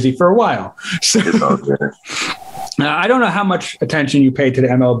might be busy for a while. So I don't know how much attention you pay to the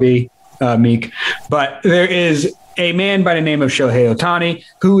MLB, Meek, but there is a man by the name of Shohei Ohtani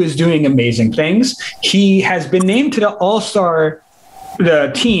who is doing amazing things. He has been named to the All-Star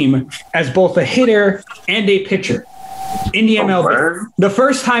team as both a hitter and a pitcher in the MLB. The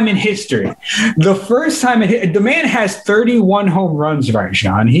first time in history. The man has 31 home runs, right,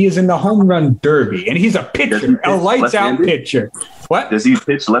 Sean? He is in the home run derby, and he's a pitcher, a lights out pitcher. What? Does he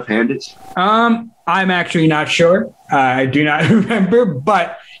pitch left-handed? I'm actually not sure. I do not remember,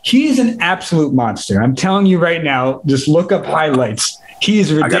 but he's an absolute monster. I'm telling you right now, just look up highlights.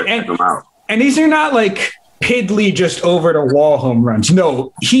 He's ridiculous. And these are not piddly just over the wall home runs.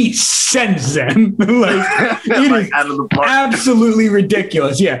 No, he sends them. It is out of the park. Absolutely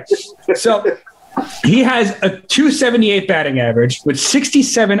ridiculous. Yeah. So he has a 278 batting average with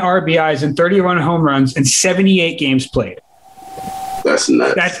 67 RBIs and 31 home runs and 78 games played. That's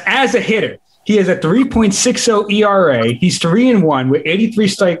nuts. That's as a hitter. He has a 3.60 ERA. He's 3-1 with 83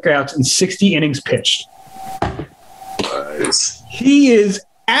 strikeouts and 60 innings pitched. Nice. He is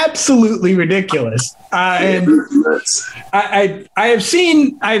absolutely ridiculous. And I have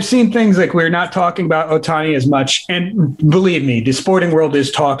seen things like we're not talking about Ohtani as much, and believe me, the sporting world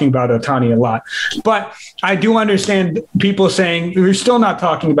is talking about Ohtani a lot. But I do understand people saying we're still not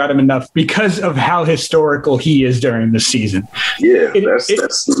talking about him enough because of how historical he is during the season. Yeah,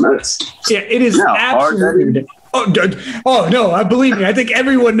 that's nuts. Yeah, it is absolutely ridiculous. Oh no! I believe me. I think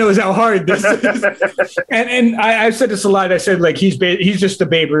everyone knows how hard this is. And I've said this a lot. I said like he's just the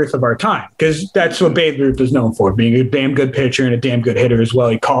Babe Ruth of our time, because that's what Babe Ruth is known for, being a damn good pitcher and a damn good hitter as well.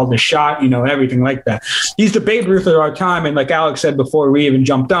 He called the shot, everything like that. He's the Babe Ruth of our time, and like Alex said before we even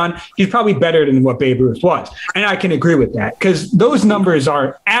jumped on, he's probably better than what Babe Ruth was, and I can agree with that because those numbers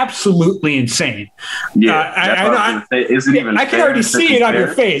are absolutely insane. Yeah, I can already see it on your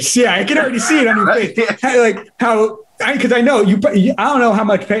face. Yeah, I can already see it on your face. Like. Because I know I don't know how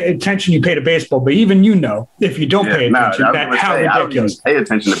much attention you pay to baseball, but even if you don't pay attention, how ridiculous. I don't pay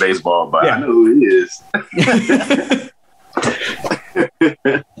attention to baseball, but I know who he is. I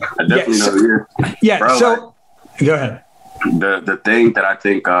definitely know who he is. Yeah. Bro, so go ahead. The thing that I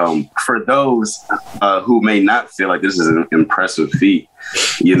think for those who may not feel like this is an impressive feat,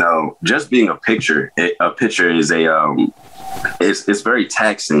 just being a pitcher is it's very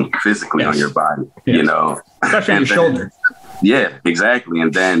taxing physically on your body, especially your shoulder. Yeah, exactly.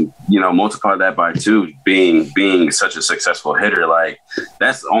 And then, multiply that by 2, being such a successful hitter, like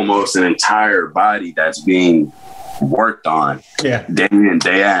that's almost an entire body that's being worked on day in,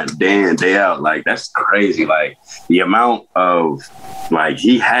 day out. Like that's crazy. Like the amount of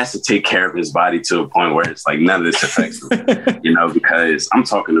he has to take care of his body to a point where it's like none of this affects him, because I'm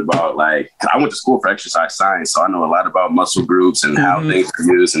talking about I went to school for exercise science, so I know a lot about muscle groups and how things are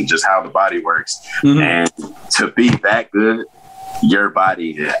used and just how the body works. And to be that good, your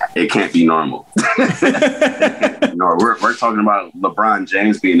body, it can't be normal. We're talking about LeBron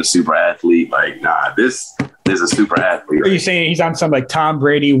James being a super athlete. Like, nah, this is a super athlete. Are you saying he's on some Tom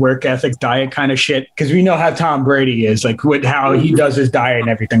Brady work ethic diet kind of shit? Because we know how Tom Brady is, how he does his diet and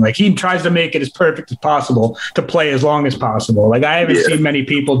everything. Like he tries to make it as perfect as possible to play as long as possible. Like I haven't seen many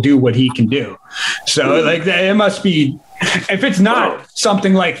people do what he can do. So it must be, if it's not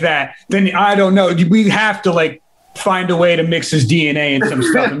something like that, then I don't know. We have to find a way to mix his DNA and some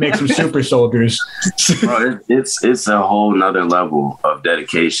stuff and make some super soldiers. Bro, it's a whole nother level of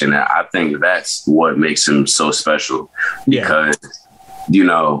dedication. And I think that's what makes him so special because,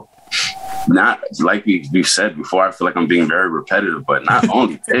 not like we've said before, I feel like I'm being very repetitive, but not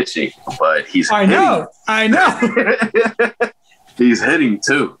only pitching, but he's hitting. I know. He's hitting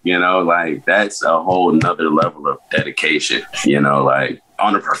too, that's a whole nother level of dedication,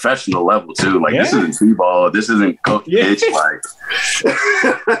 on a professional level too. This isn't t-ball. This isn't coach pitch.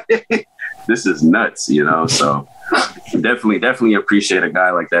 This is nuts, so definitely appreciate a guy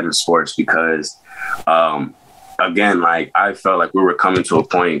like that in sports because, again, I felt like we were coming to a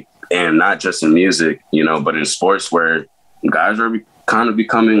point, and not just in music, but in sports where guys are kind of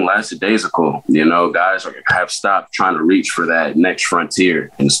becoming lackadaisical. Guys have stopped trying to reach for that next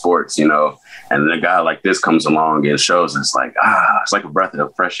frontier in sports, and then a guy like this comes along and shows it's it's like a breath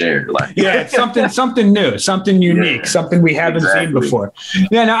of fresh air. It's something new, something unique, something we haven't seen before.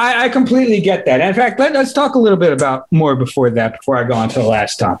 Yeah, no, I completely get that. In fact, let's talk a little bit about more before I go on to the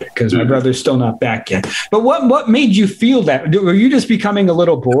last topic, because my brother's still not back yet. But what made you feel that? Were you just becoming a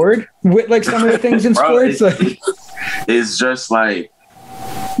little bored with some of the things in sports? It's just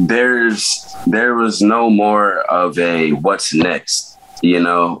there was no more of a what's next.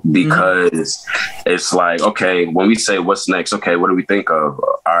 Because it's okay, when we say what's next, okay, what do we think of?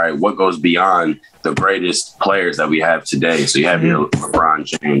 All right, what goes beyond the greatest players that we have today? So you have your LeBron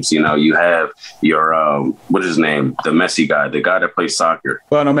James, you have your, what is his name? The Messi guy, the guy that plays soccer.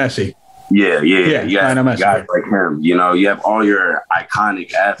 Well, no, Messi. Yeah. You have guys like him, you have all your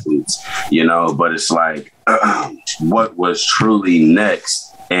iconic athletes, but it's what was truly next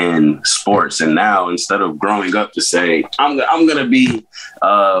in sports? And now, instead of growing up to say, I'm going to be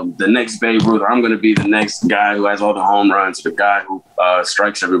the next Babe Ruth, or I'm going to be the next guy who has all the home runs, or the guy who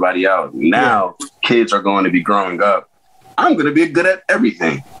strikes everybody out. Now, kids are going to be growing up, I'm going to be good at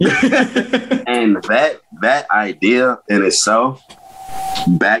everything. And that idea in itself,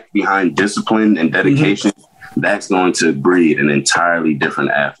 back behind discipline and dedication, that's going to breed an entirely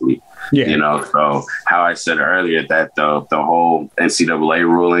different athlete. So how I said earlier that the whole NCAA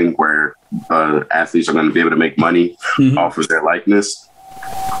ruling where athletes are going to be able to make money off of their likeness,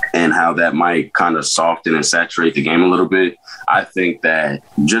 and how that might kind of soften and saturate the game a little bit. I think that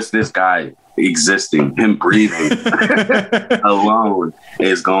just this guy, existing, him breathing alone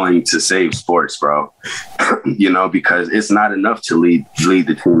is going to save sports, bro. Because it's not enough to lead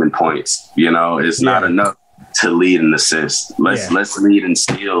the team in points. It's not enough to lead in assists. Let's lead in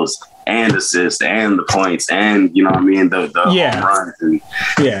steals and assists and the points and the home runs and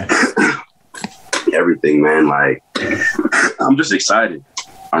everything, man. Like, I'm just excited.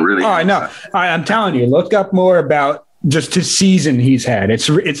 I'm really. Oh, I know. I'm telling you, look up more about just his season he's had.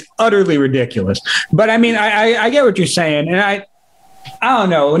 It's utterly ridiculous. But I mean, I get what you're saying, and I don't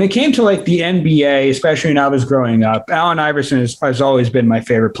know. When it came to like the NBA, especially when I was growing up, Allen Iverson has always been my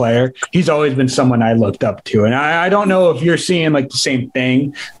favorite player. He's always been someone I looked up to. And I don't know if you're seeing like the same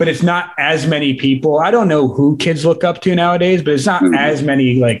thing, but it's not as many people. I don't know who kids look up to nowadays, but it's not as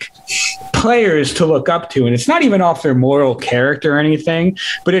many like players to look up to. And it's not even off their moral character or anything,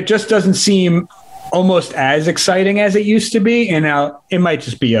 but it just doesn't seem almost as exciting as it used to be. And now it might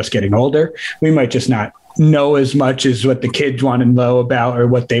just be us getting older. We might just not know as much as what the kids want to know about or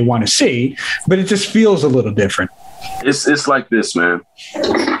what they want to see, but it just feels a little different. It's like this, man.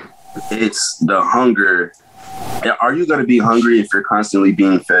 It's the hunger. Are you going to be hungry if you're constantly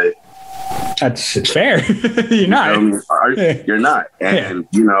being fed? It's fair. You're not. You're not. And,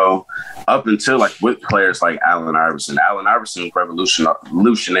 up until like with players like Allen Iverson was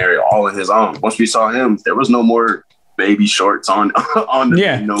revolutionary all on his own. Once we saw him, there was no more baby shorts on the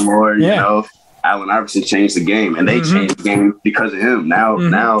team no more, you know. Allen Iverson changed the game, and they changed the game because of him. Now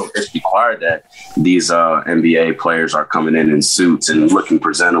it's required that these NBA players are coming in suits and looking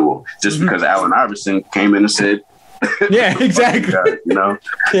presentable just because Allen Iverson came in and said, yeah, exactly.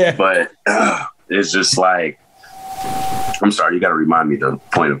 But it's just like, I'm sorry, you got to remind me the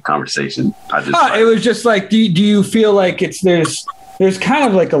point of conversation. It was just like, do you feel like there's kind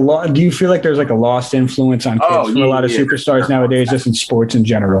of like a lot. Do you feel like there's like a lost influence on kids from a lot of superstars nowadays, just in sports in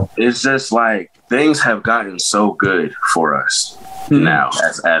general? It's just like things have gotten so good for us now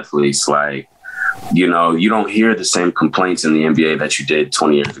as athletes. Like, you don't hear the same complaints in the NBA that you did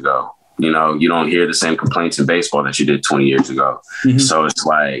 20 years ago. You don't hear the same complaints in baseball that you did 20 years ago. So it's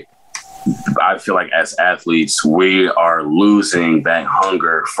like, I feel like as athletes, we are losing that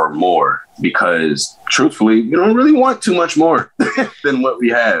hunger for more because truthfully, we don't really want too much more than what we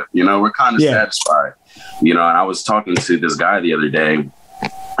have. We're kind of satisfied, and I was talking to this guy the other day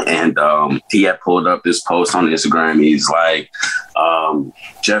and he had pulled up this post on Instagram. He's like,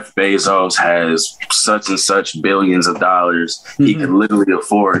 Jeff Bezos has such and such billions of dollars. He could literally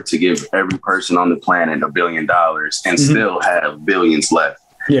afford to give every person on the planet $1 billion and still have billions left.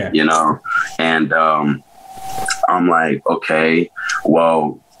 Yeah. And I'm like, okay,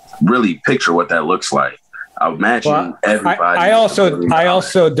 well, really picture what that looks like. I imagine everybody. I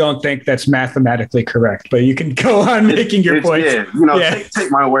also don't think that's mathematically correct, but you can go on making your point.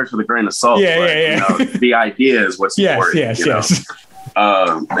 Take my words with a grain of salt. The idea is what's important. Yes.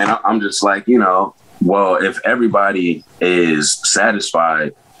 And I'm just like, well, if everybody is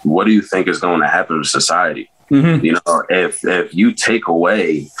satisfied, what do you think is going to happen to society? If you take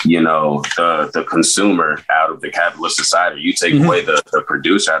away, the consumer out of the capitalist society, you take away the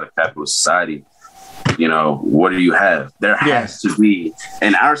producer out of capitalist society, what do you have? There has to be,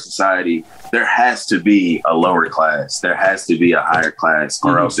 in our society, there has to be a lower class. There has to be a higher class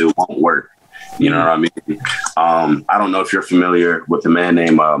or else it won't work. You know what I mean? I don't know if you're familiar with a man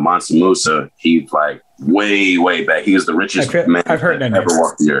named Mansa Musa. He's like way back. He was the richest man I've heard that ever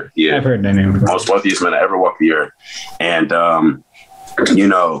walked the earth. Yeah, I've heard that name. Most wealthiest man to ever walk the earth. And,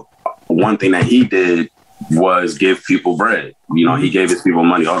 one thing that he did was give people bread. He gave his people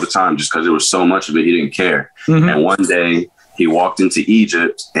money all the time just because there was so much of it. He didn't care. And one day he walked into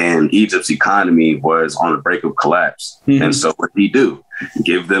Egypt and Egypt's economy was on the brink of collapse. And so what did he do?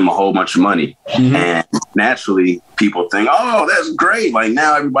 Give them a whole bunch of money. And naturally people think, oh, that's great. Like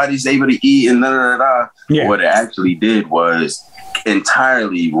now everybody's able to eat and Yeah. What it actually did was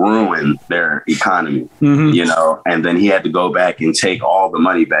entirely ruin their economy, and then he had to go back and take all the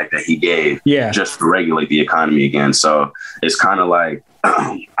money back that he gave just to regulate the economy again. So it's kind of like,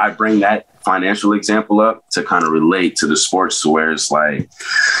 I bring that financial example up to kind of relate to the sports where it's like,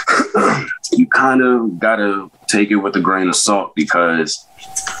 you kind of got to take it with a grain of salt because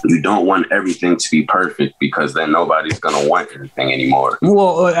you don't want everything to be perfect because then nobody's going to want anything anymore.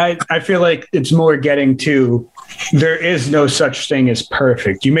 Well, I feel like it's more getting to there is no such thing as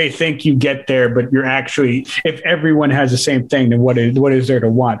perfect. You may think you get there, but you're actually, if everyone has the same thing, then what is there to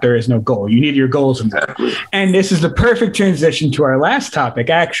want? There is no goal. You need your goals in there. And this is the perfect transition to our last topic,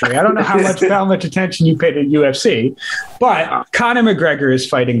 actually. I don't know how much attention you paid to UFC, but Conor McGregor is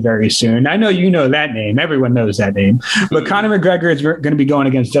fighting very soon. I know you know that name. Everyone knows that name. But Conor McGregor is going to be going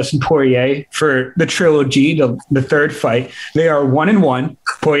against Dustin Poirier for the trilogy, the third fight. They are 1-1.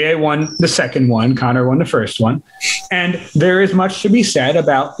 Poirier won the second one. Conor won the first one. And there is much to be said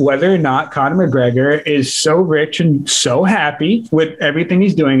about whether or not Conor McGregor is so rich and so happy with everything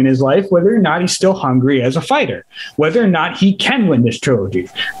he's doing in his life, whether or not he's still hungry as a fighter, whether or not he can win this trilogy.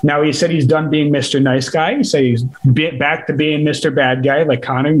 Now, he said he's done being Mr. Nice Guy. He said he's back to being Mr. Bad Guy like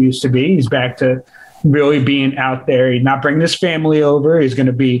Conor used to be. He's back to really being out there. He's not bringing his family over. He's going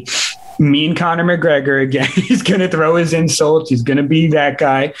to be mean Conor McGregor again. He's going to throw his insults. He's going to be that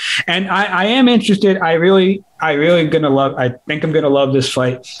guy. And I am interested. I think I'm going to love this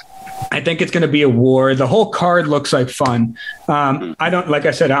fight. I think it's going to be a war. The whole card looks like fun. Like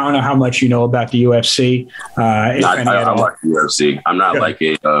I said, I don't know how much you know about the UFC. I like the UFC. I'm not like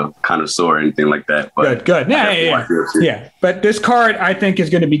a connoisseur or anything like that. But good. Yeah. But this card, I think, is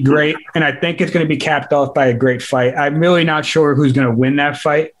going to be great. And I think it's going to be capped off by a great fight. I'm really not sure who's going to win that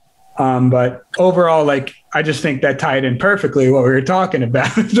fight. But overall, I just think that tied in perfectly what we were talking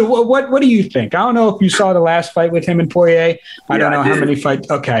about. So what do you think? I don't know if you saw the last fight with him and Poirier. I don't know how many fights.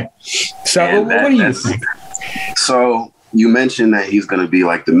 Okay. So what do you think? So you mentioned that he's going to be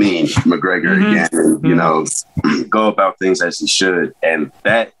like the mean McGregor again, and, go about things as he should. And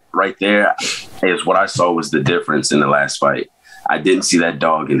that right there is what I saw was the difference in the last fight. I didn't see that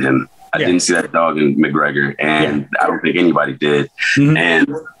dog in him. I didn't see that dog in McGregor, and I don't think anybody did.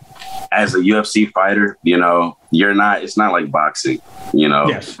 And as a UFC fighter, it's not like boxing,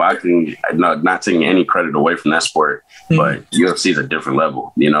 boxing, not taking any credit away from that sport, but UFC is a different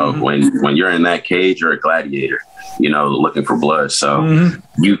level, when you're in that cage, you're a gladiator, looking for blood. So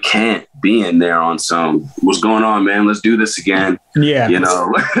you can't be in there on some, what's going on, man? Let's do this again. Yeah.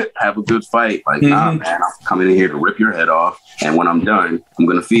 Have a good fight. Like, nah, man, I'm coming in here to rip your head off. And when I'm done, I'm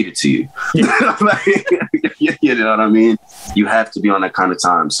going to feed it to you. You know what I mean? You have to be on that kind of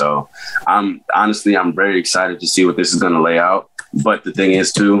time. So I'm very excited to see what this is going to lay out. But the thing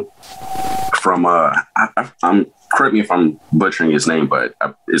is too, correct me if I'm butchering his name, but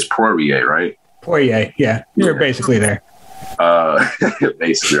it's Poirier, right? Poirier. Yeah. You're basically there.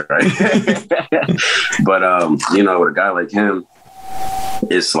 Basically, right? But with a guy like him,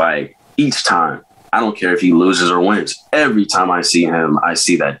 it's like each time, I don't care if he loses or wins, every time I see him, I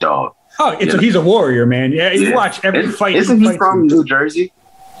see that dog. Oh, he's a warrior, man. Yeah, you watch every fight. Isn't he from New Jersey?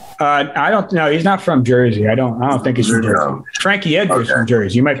 I don't know. He's not from Jersey. I don't think he's from Jersey. Frankie Edgar's from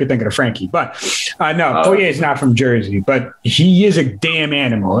Jersey. You might be thinking of Frankie, but no, Poirier is not from Jersey. But he is a damn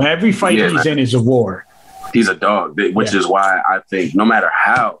animal. Every fight he's in is a war. He's a dog, which is why I think no matter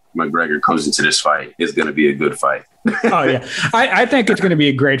how McGregor comes into this fight, it's going to be a good fight. Oh, yeah. I think it's going to be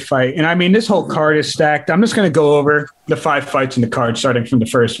a great fight. And I mean, this whole card is stacked. I'm just going to go over the 5 fights in the card, starting from the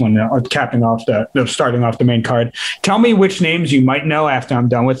first one, or starting off the main card. Tell me which names you might know after I'm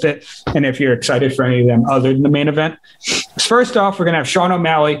done with it, and if you're excited for any of them other than the main event. First off, we're going to have Sean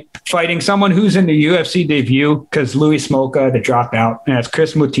O'Malley fighting someone who's in the UFC debut because Louis Smolka, the dropout, and that's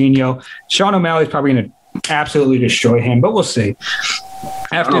Chris Moutinho. Sean O'Malley's probably going to absolutely destroy him, but we'll see.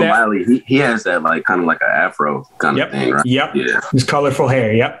 After that, O'Malley, he has that kind of like an afro kind of thing, right? Yep. Yeah. His colorful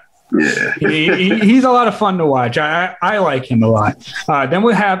hair. Yep. Yeah. He's a lot of fun to watch. I like him a lot. Then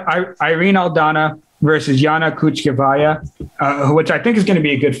we have Irene Aldana versus Yana Kuchkevaya, which I think is going to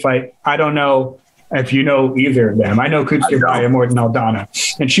be a good fight. I don't know if you know either of them. I know Kuchkevaya more than Aldana,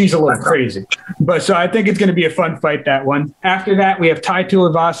 and she's a little crazy. But so I think it's going to be a fun fight, that one. After that, we have Tai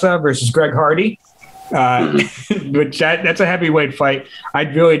Tuivasa versus Greg Hardy. But that's a heavyweight fight. I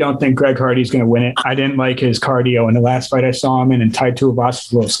really don't think Greg Hardy's going to win it. I didn't like his cardio in the last fight I saw him in, and Tai Tuivasa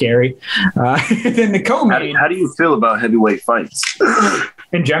is a little scary. Then the co-main. How do you feel about heavyweight fights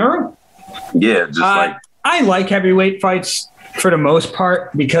in general? Yeah, just I like heavyweight fights for the most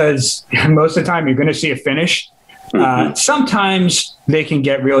part because most of the time you're going to see a finish. Sometimes they can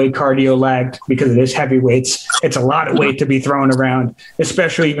get really cardio lagged because it is heavyweights. It's a lot of weight to be thrown around,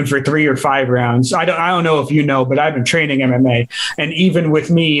 especially even for 3 or 5 rounds. I don't know if you know, but I've been training MMA, and even with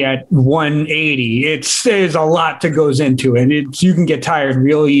me at 180, there's a lot that goes into it. You can get tired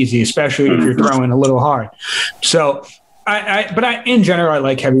real easy, especially if you're throwing a little hard. So in general, I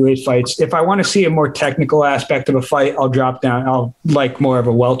like heavyweight fights. If I want to see a more technical aspect of a fight, I'll drop down. I'll like more of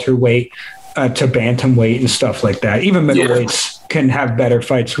a welterweight to bantamweight and stuff like that. Even middleweights can have better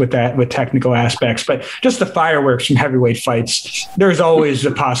fights with technical aspects, but just the fireworks from heavyweight fights, there's always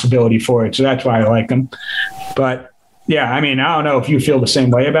a possibility for it. So that's why I like them. But yeah, I mean, I don't know if you feel the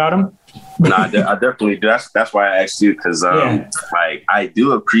same way about them. No, I definitely do. That's why I asked you, because like I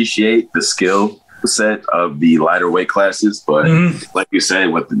do appreciate the skill set of the lighter weight classes, but like you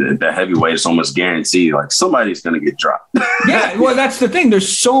said, with the heavyweight, it's almost guaranteed like somebody's going to get dropped. Yeah, well, that's the thing.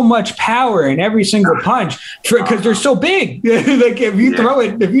 There's so much power in every single punch because they're so big. Like if you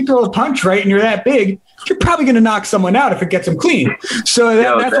throw a punch right and you're that big, you're probably going to knock someone out if it gets them clean. So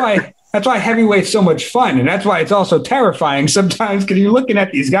that's why heavyweight's so much fun, and that's why it's also terrifying sometimes, because you're looking at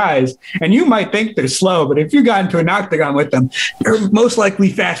these guys and you might think they're slow, but if you got into an octagon with them, they're most likely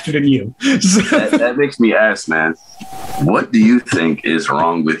faster than you. That makes me ask, man, what do you think is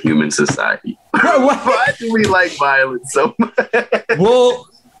wrong with human society? Why do we like violence so much?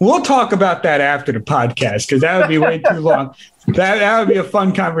 We'll talk about that after the podcast, because that would be way too long. That would be a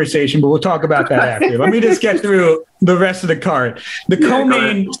fun conversation, but we'll talk about that after. Let me just get through the rest of the card. The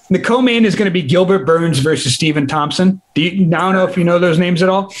co-main is going to be Gilbert Burns versus Stephen Thompson. I don't know if you know those names at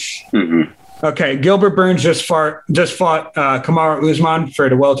all. Mm-hmm. Okay, Gilbert Burns just fought Kamaru Usman for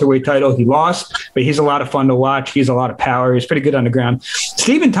the welterweight title. He lost, but he's a lot of fun to watch. He's a lot of power. He's pretty good on the ground.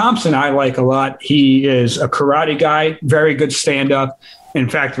 Stephen Thompson I like a lot. He is a karate guy, very good stand-up. In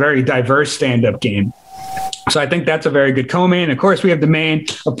fact, very diverse stand-up game. So I think that's a very good co-main. Of course, we have the main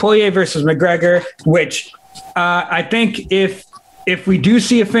of Poirier versus McGregor, which I think if we do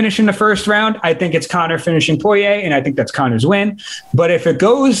see a finish in the first round, I think it's Conor finishing Poirier, and I think that's Conor's win. But if it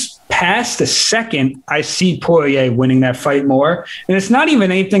goes past the second, I see Poirier winning that fight more. And it's not even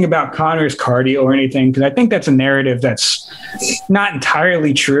anything about Conor's cardio or anything, because I think that's a narrative that's not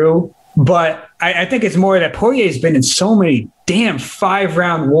entirely true. But I think it's more that Poirier's been in so many damn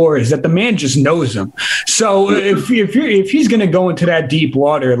 5-round wars that the man just knows them. So if he's going to go into that deep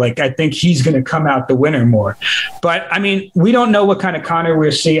water, like I think he's going to come out the winner more. But I mean, we don't know what kind of Conor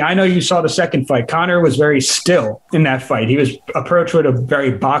we'll see. I know you saw the second fight. Conor was very still in that fight. He was approached with a very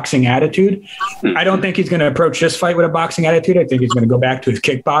boxing attitude. I don't think he's going to approach this fight with a boxing attitude. I think he's going to go back to his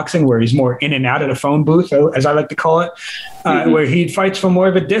kickboxing, where he's more in and out of the phone booth, as I like to call it, where he fights from more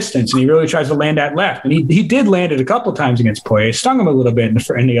of a distance and he really tries to land that left. And he did land it a couple times against Poirier. Stung him a little bit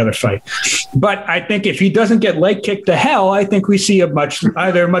in the other fight. But I think if he doesn't get leg kicked to hell, I think we see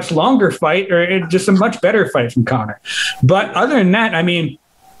either a much longer fight or just a much better fight from Conor. But other than that, I mean,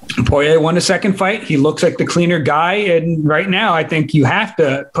 Poirier won the second fight. He looks like the cleaner guy. And right now, I think you have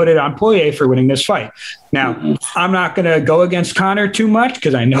to put it on Poirier for winning this fight. Now, I'm not going to go against Conor too much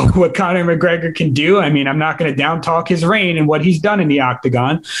because I know what Conor McGregor can do. I mean, I'm not going to down talk his reign and what he's done in the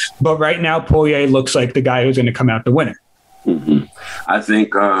octagon. But right now, Poirier looks like the guy who's going to come out the winner. Mm-hmm. I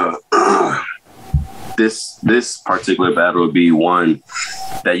think this particular battle would be one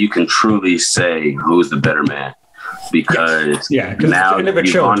that you can truly say who's the better man, because now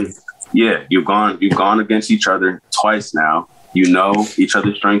you've gone against each other twice now. You know each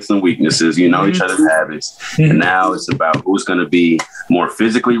other's strengths and weaknesses. You know each other's habits, and now it's about who's going to be more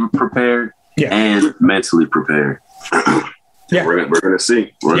physically prepared and mentally prepared. Yeah, we're gonna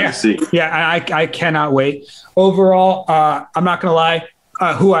see. We're gonna see. Yeah, I cannot wait. Overall, I'm not gonna lie.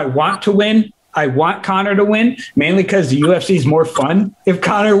 Who I want to win, I want Conor to win, mainly because the UFC is more fun if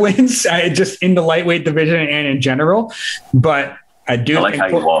Conor wins. Just in the lightweight division and in general. But I like how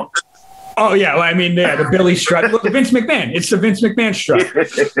he walks. Oh yeah, well, I mean, the Billy strut. Well, the Vince McMahon. It's the Vince McMahon strut.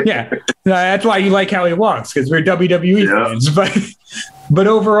 Yeah, that's why you like how he walks, because we're WWE fans. But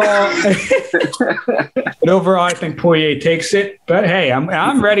overall, I think Poirier takes it. But hey,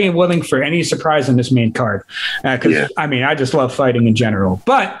 I'm ready and willing for any surprise in this main card, because I mean, I just love fighting in general.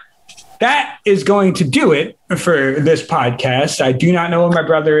 But that is going to do it for this podcast. I do not know where my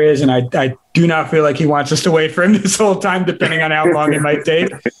brother is, and I do not feel like he wants us to wait for him this whole time, depending on how long it might take.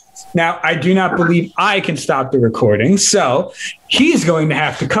 Now, I do not believe I can stop the recording, so he's going to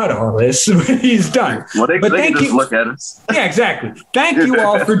have to cut all this when he's done. Well, they can just look at us. Yeah, exactly. Thank you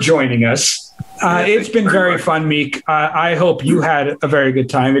all for joining us. It's been very fun, Meek. I hope you had a very good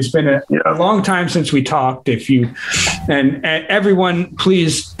time. It's been a long time since we talked. And everyone,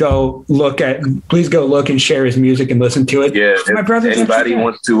 please go look and share his music and listen to it. Yeah, my brother. Anybody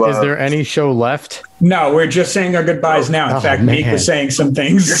wants to? Is there any show left? No, we're just saying our goodbyes now. In fact, Meek was saying some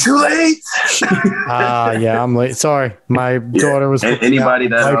things. You're too late. Yeah, I'm late. Sorry, my daughter was. Anybody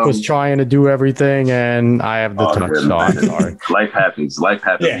that wife was trying to do everything, and I have the touch. So I'm sorry. Life happens.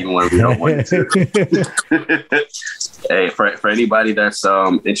 Even when we don't want it to. Hey, for anybody that's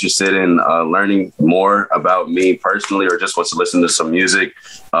interested in learning more about me personally, or just wants to listen to some music,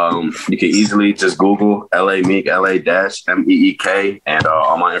 you can easily just Google LA-Meek, LA-MEEK, and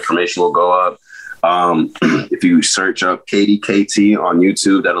all my information will go up. If you search up KDKT on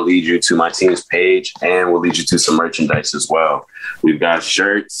YouTube, that'll lead you to my team's page and will lead you to some merchandise as well. We've got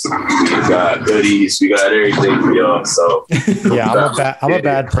shirts, we've got hoodies, we got everything for y'all. So yeah, I'm a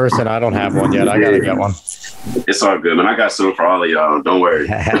bad person. I don't have one yet. I gotta get one. It's all good, man. I got some for all of y'all. Don't worry.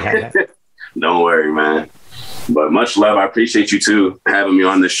 Don't worry, man. But much love. I appreciate you too having me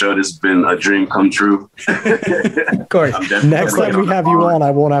on this show. This has been a dream come true. Of course. Next time we have you on, I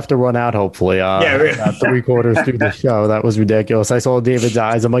won't have to run out, hopefully. Really. 3/4 through the show. That was ridiculous. I saw David's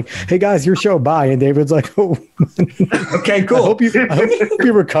eyes. I'm like, hey guys, your show, bye. And David's like, oh. Okay, cool. I hope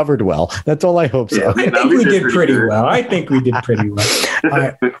you recovered well. That's all I hope so. Yeah, I think we did pretty well. All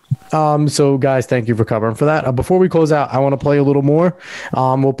right. So guys, thank you for covering for that. Before we close out, I want to play a little more.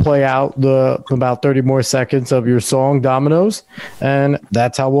 We'll play out about 30 more seconds of your song Dominoes, and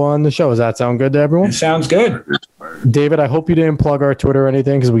that's how we'll end the show. Does that sound good to everyone? It sounds good. David, I hope you didn't plug our Twitter or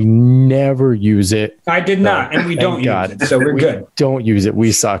anything, because we never use it. I did not, and we don't use it, so we're good. Don't use it.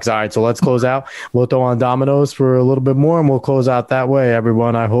 We sucks. All right, so let's close out. We'll throw on Dominoes for a little bit more, and we'll close out that way,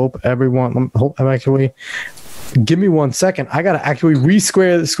 everyone. I hope everyone. I'm actually. Give me 1 second. I gotta actually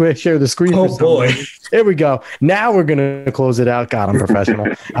share the screen. Oh boy! Here we go. Now we're gonna close it out. God, I'm professional.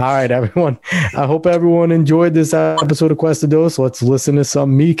 All right, everyone. I hope everyone enjoyed this episode of Cuesta Dos. Let's listen to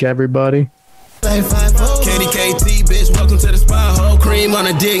some Meek, everybody. KDKT, bitch, welcome to the spot. Whole cream on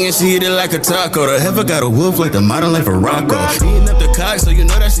a dick and she eat it like a taco. The heifer got a wolf like the model life of Rocco. Eating up the cock, so you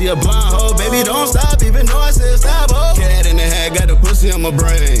know that she a blonde hoe. Baby, don't stop, even though I said stop, oh. Cat in the head, got the pussy on my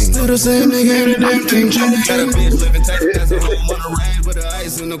brain. Still the same nigga, the damn thing changed. Got a bitch living Texas, that's a home on the range with the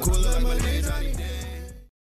ice in the cooler.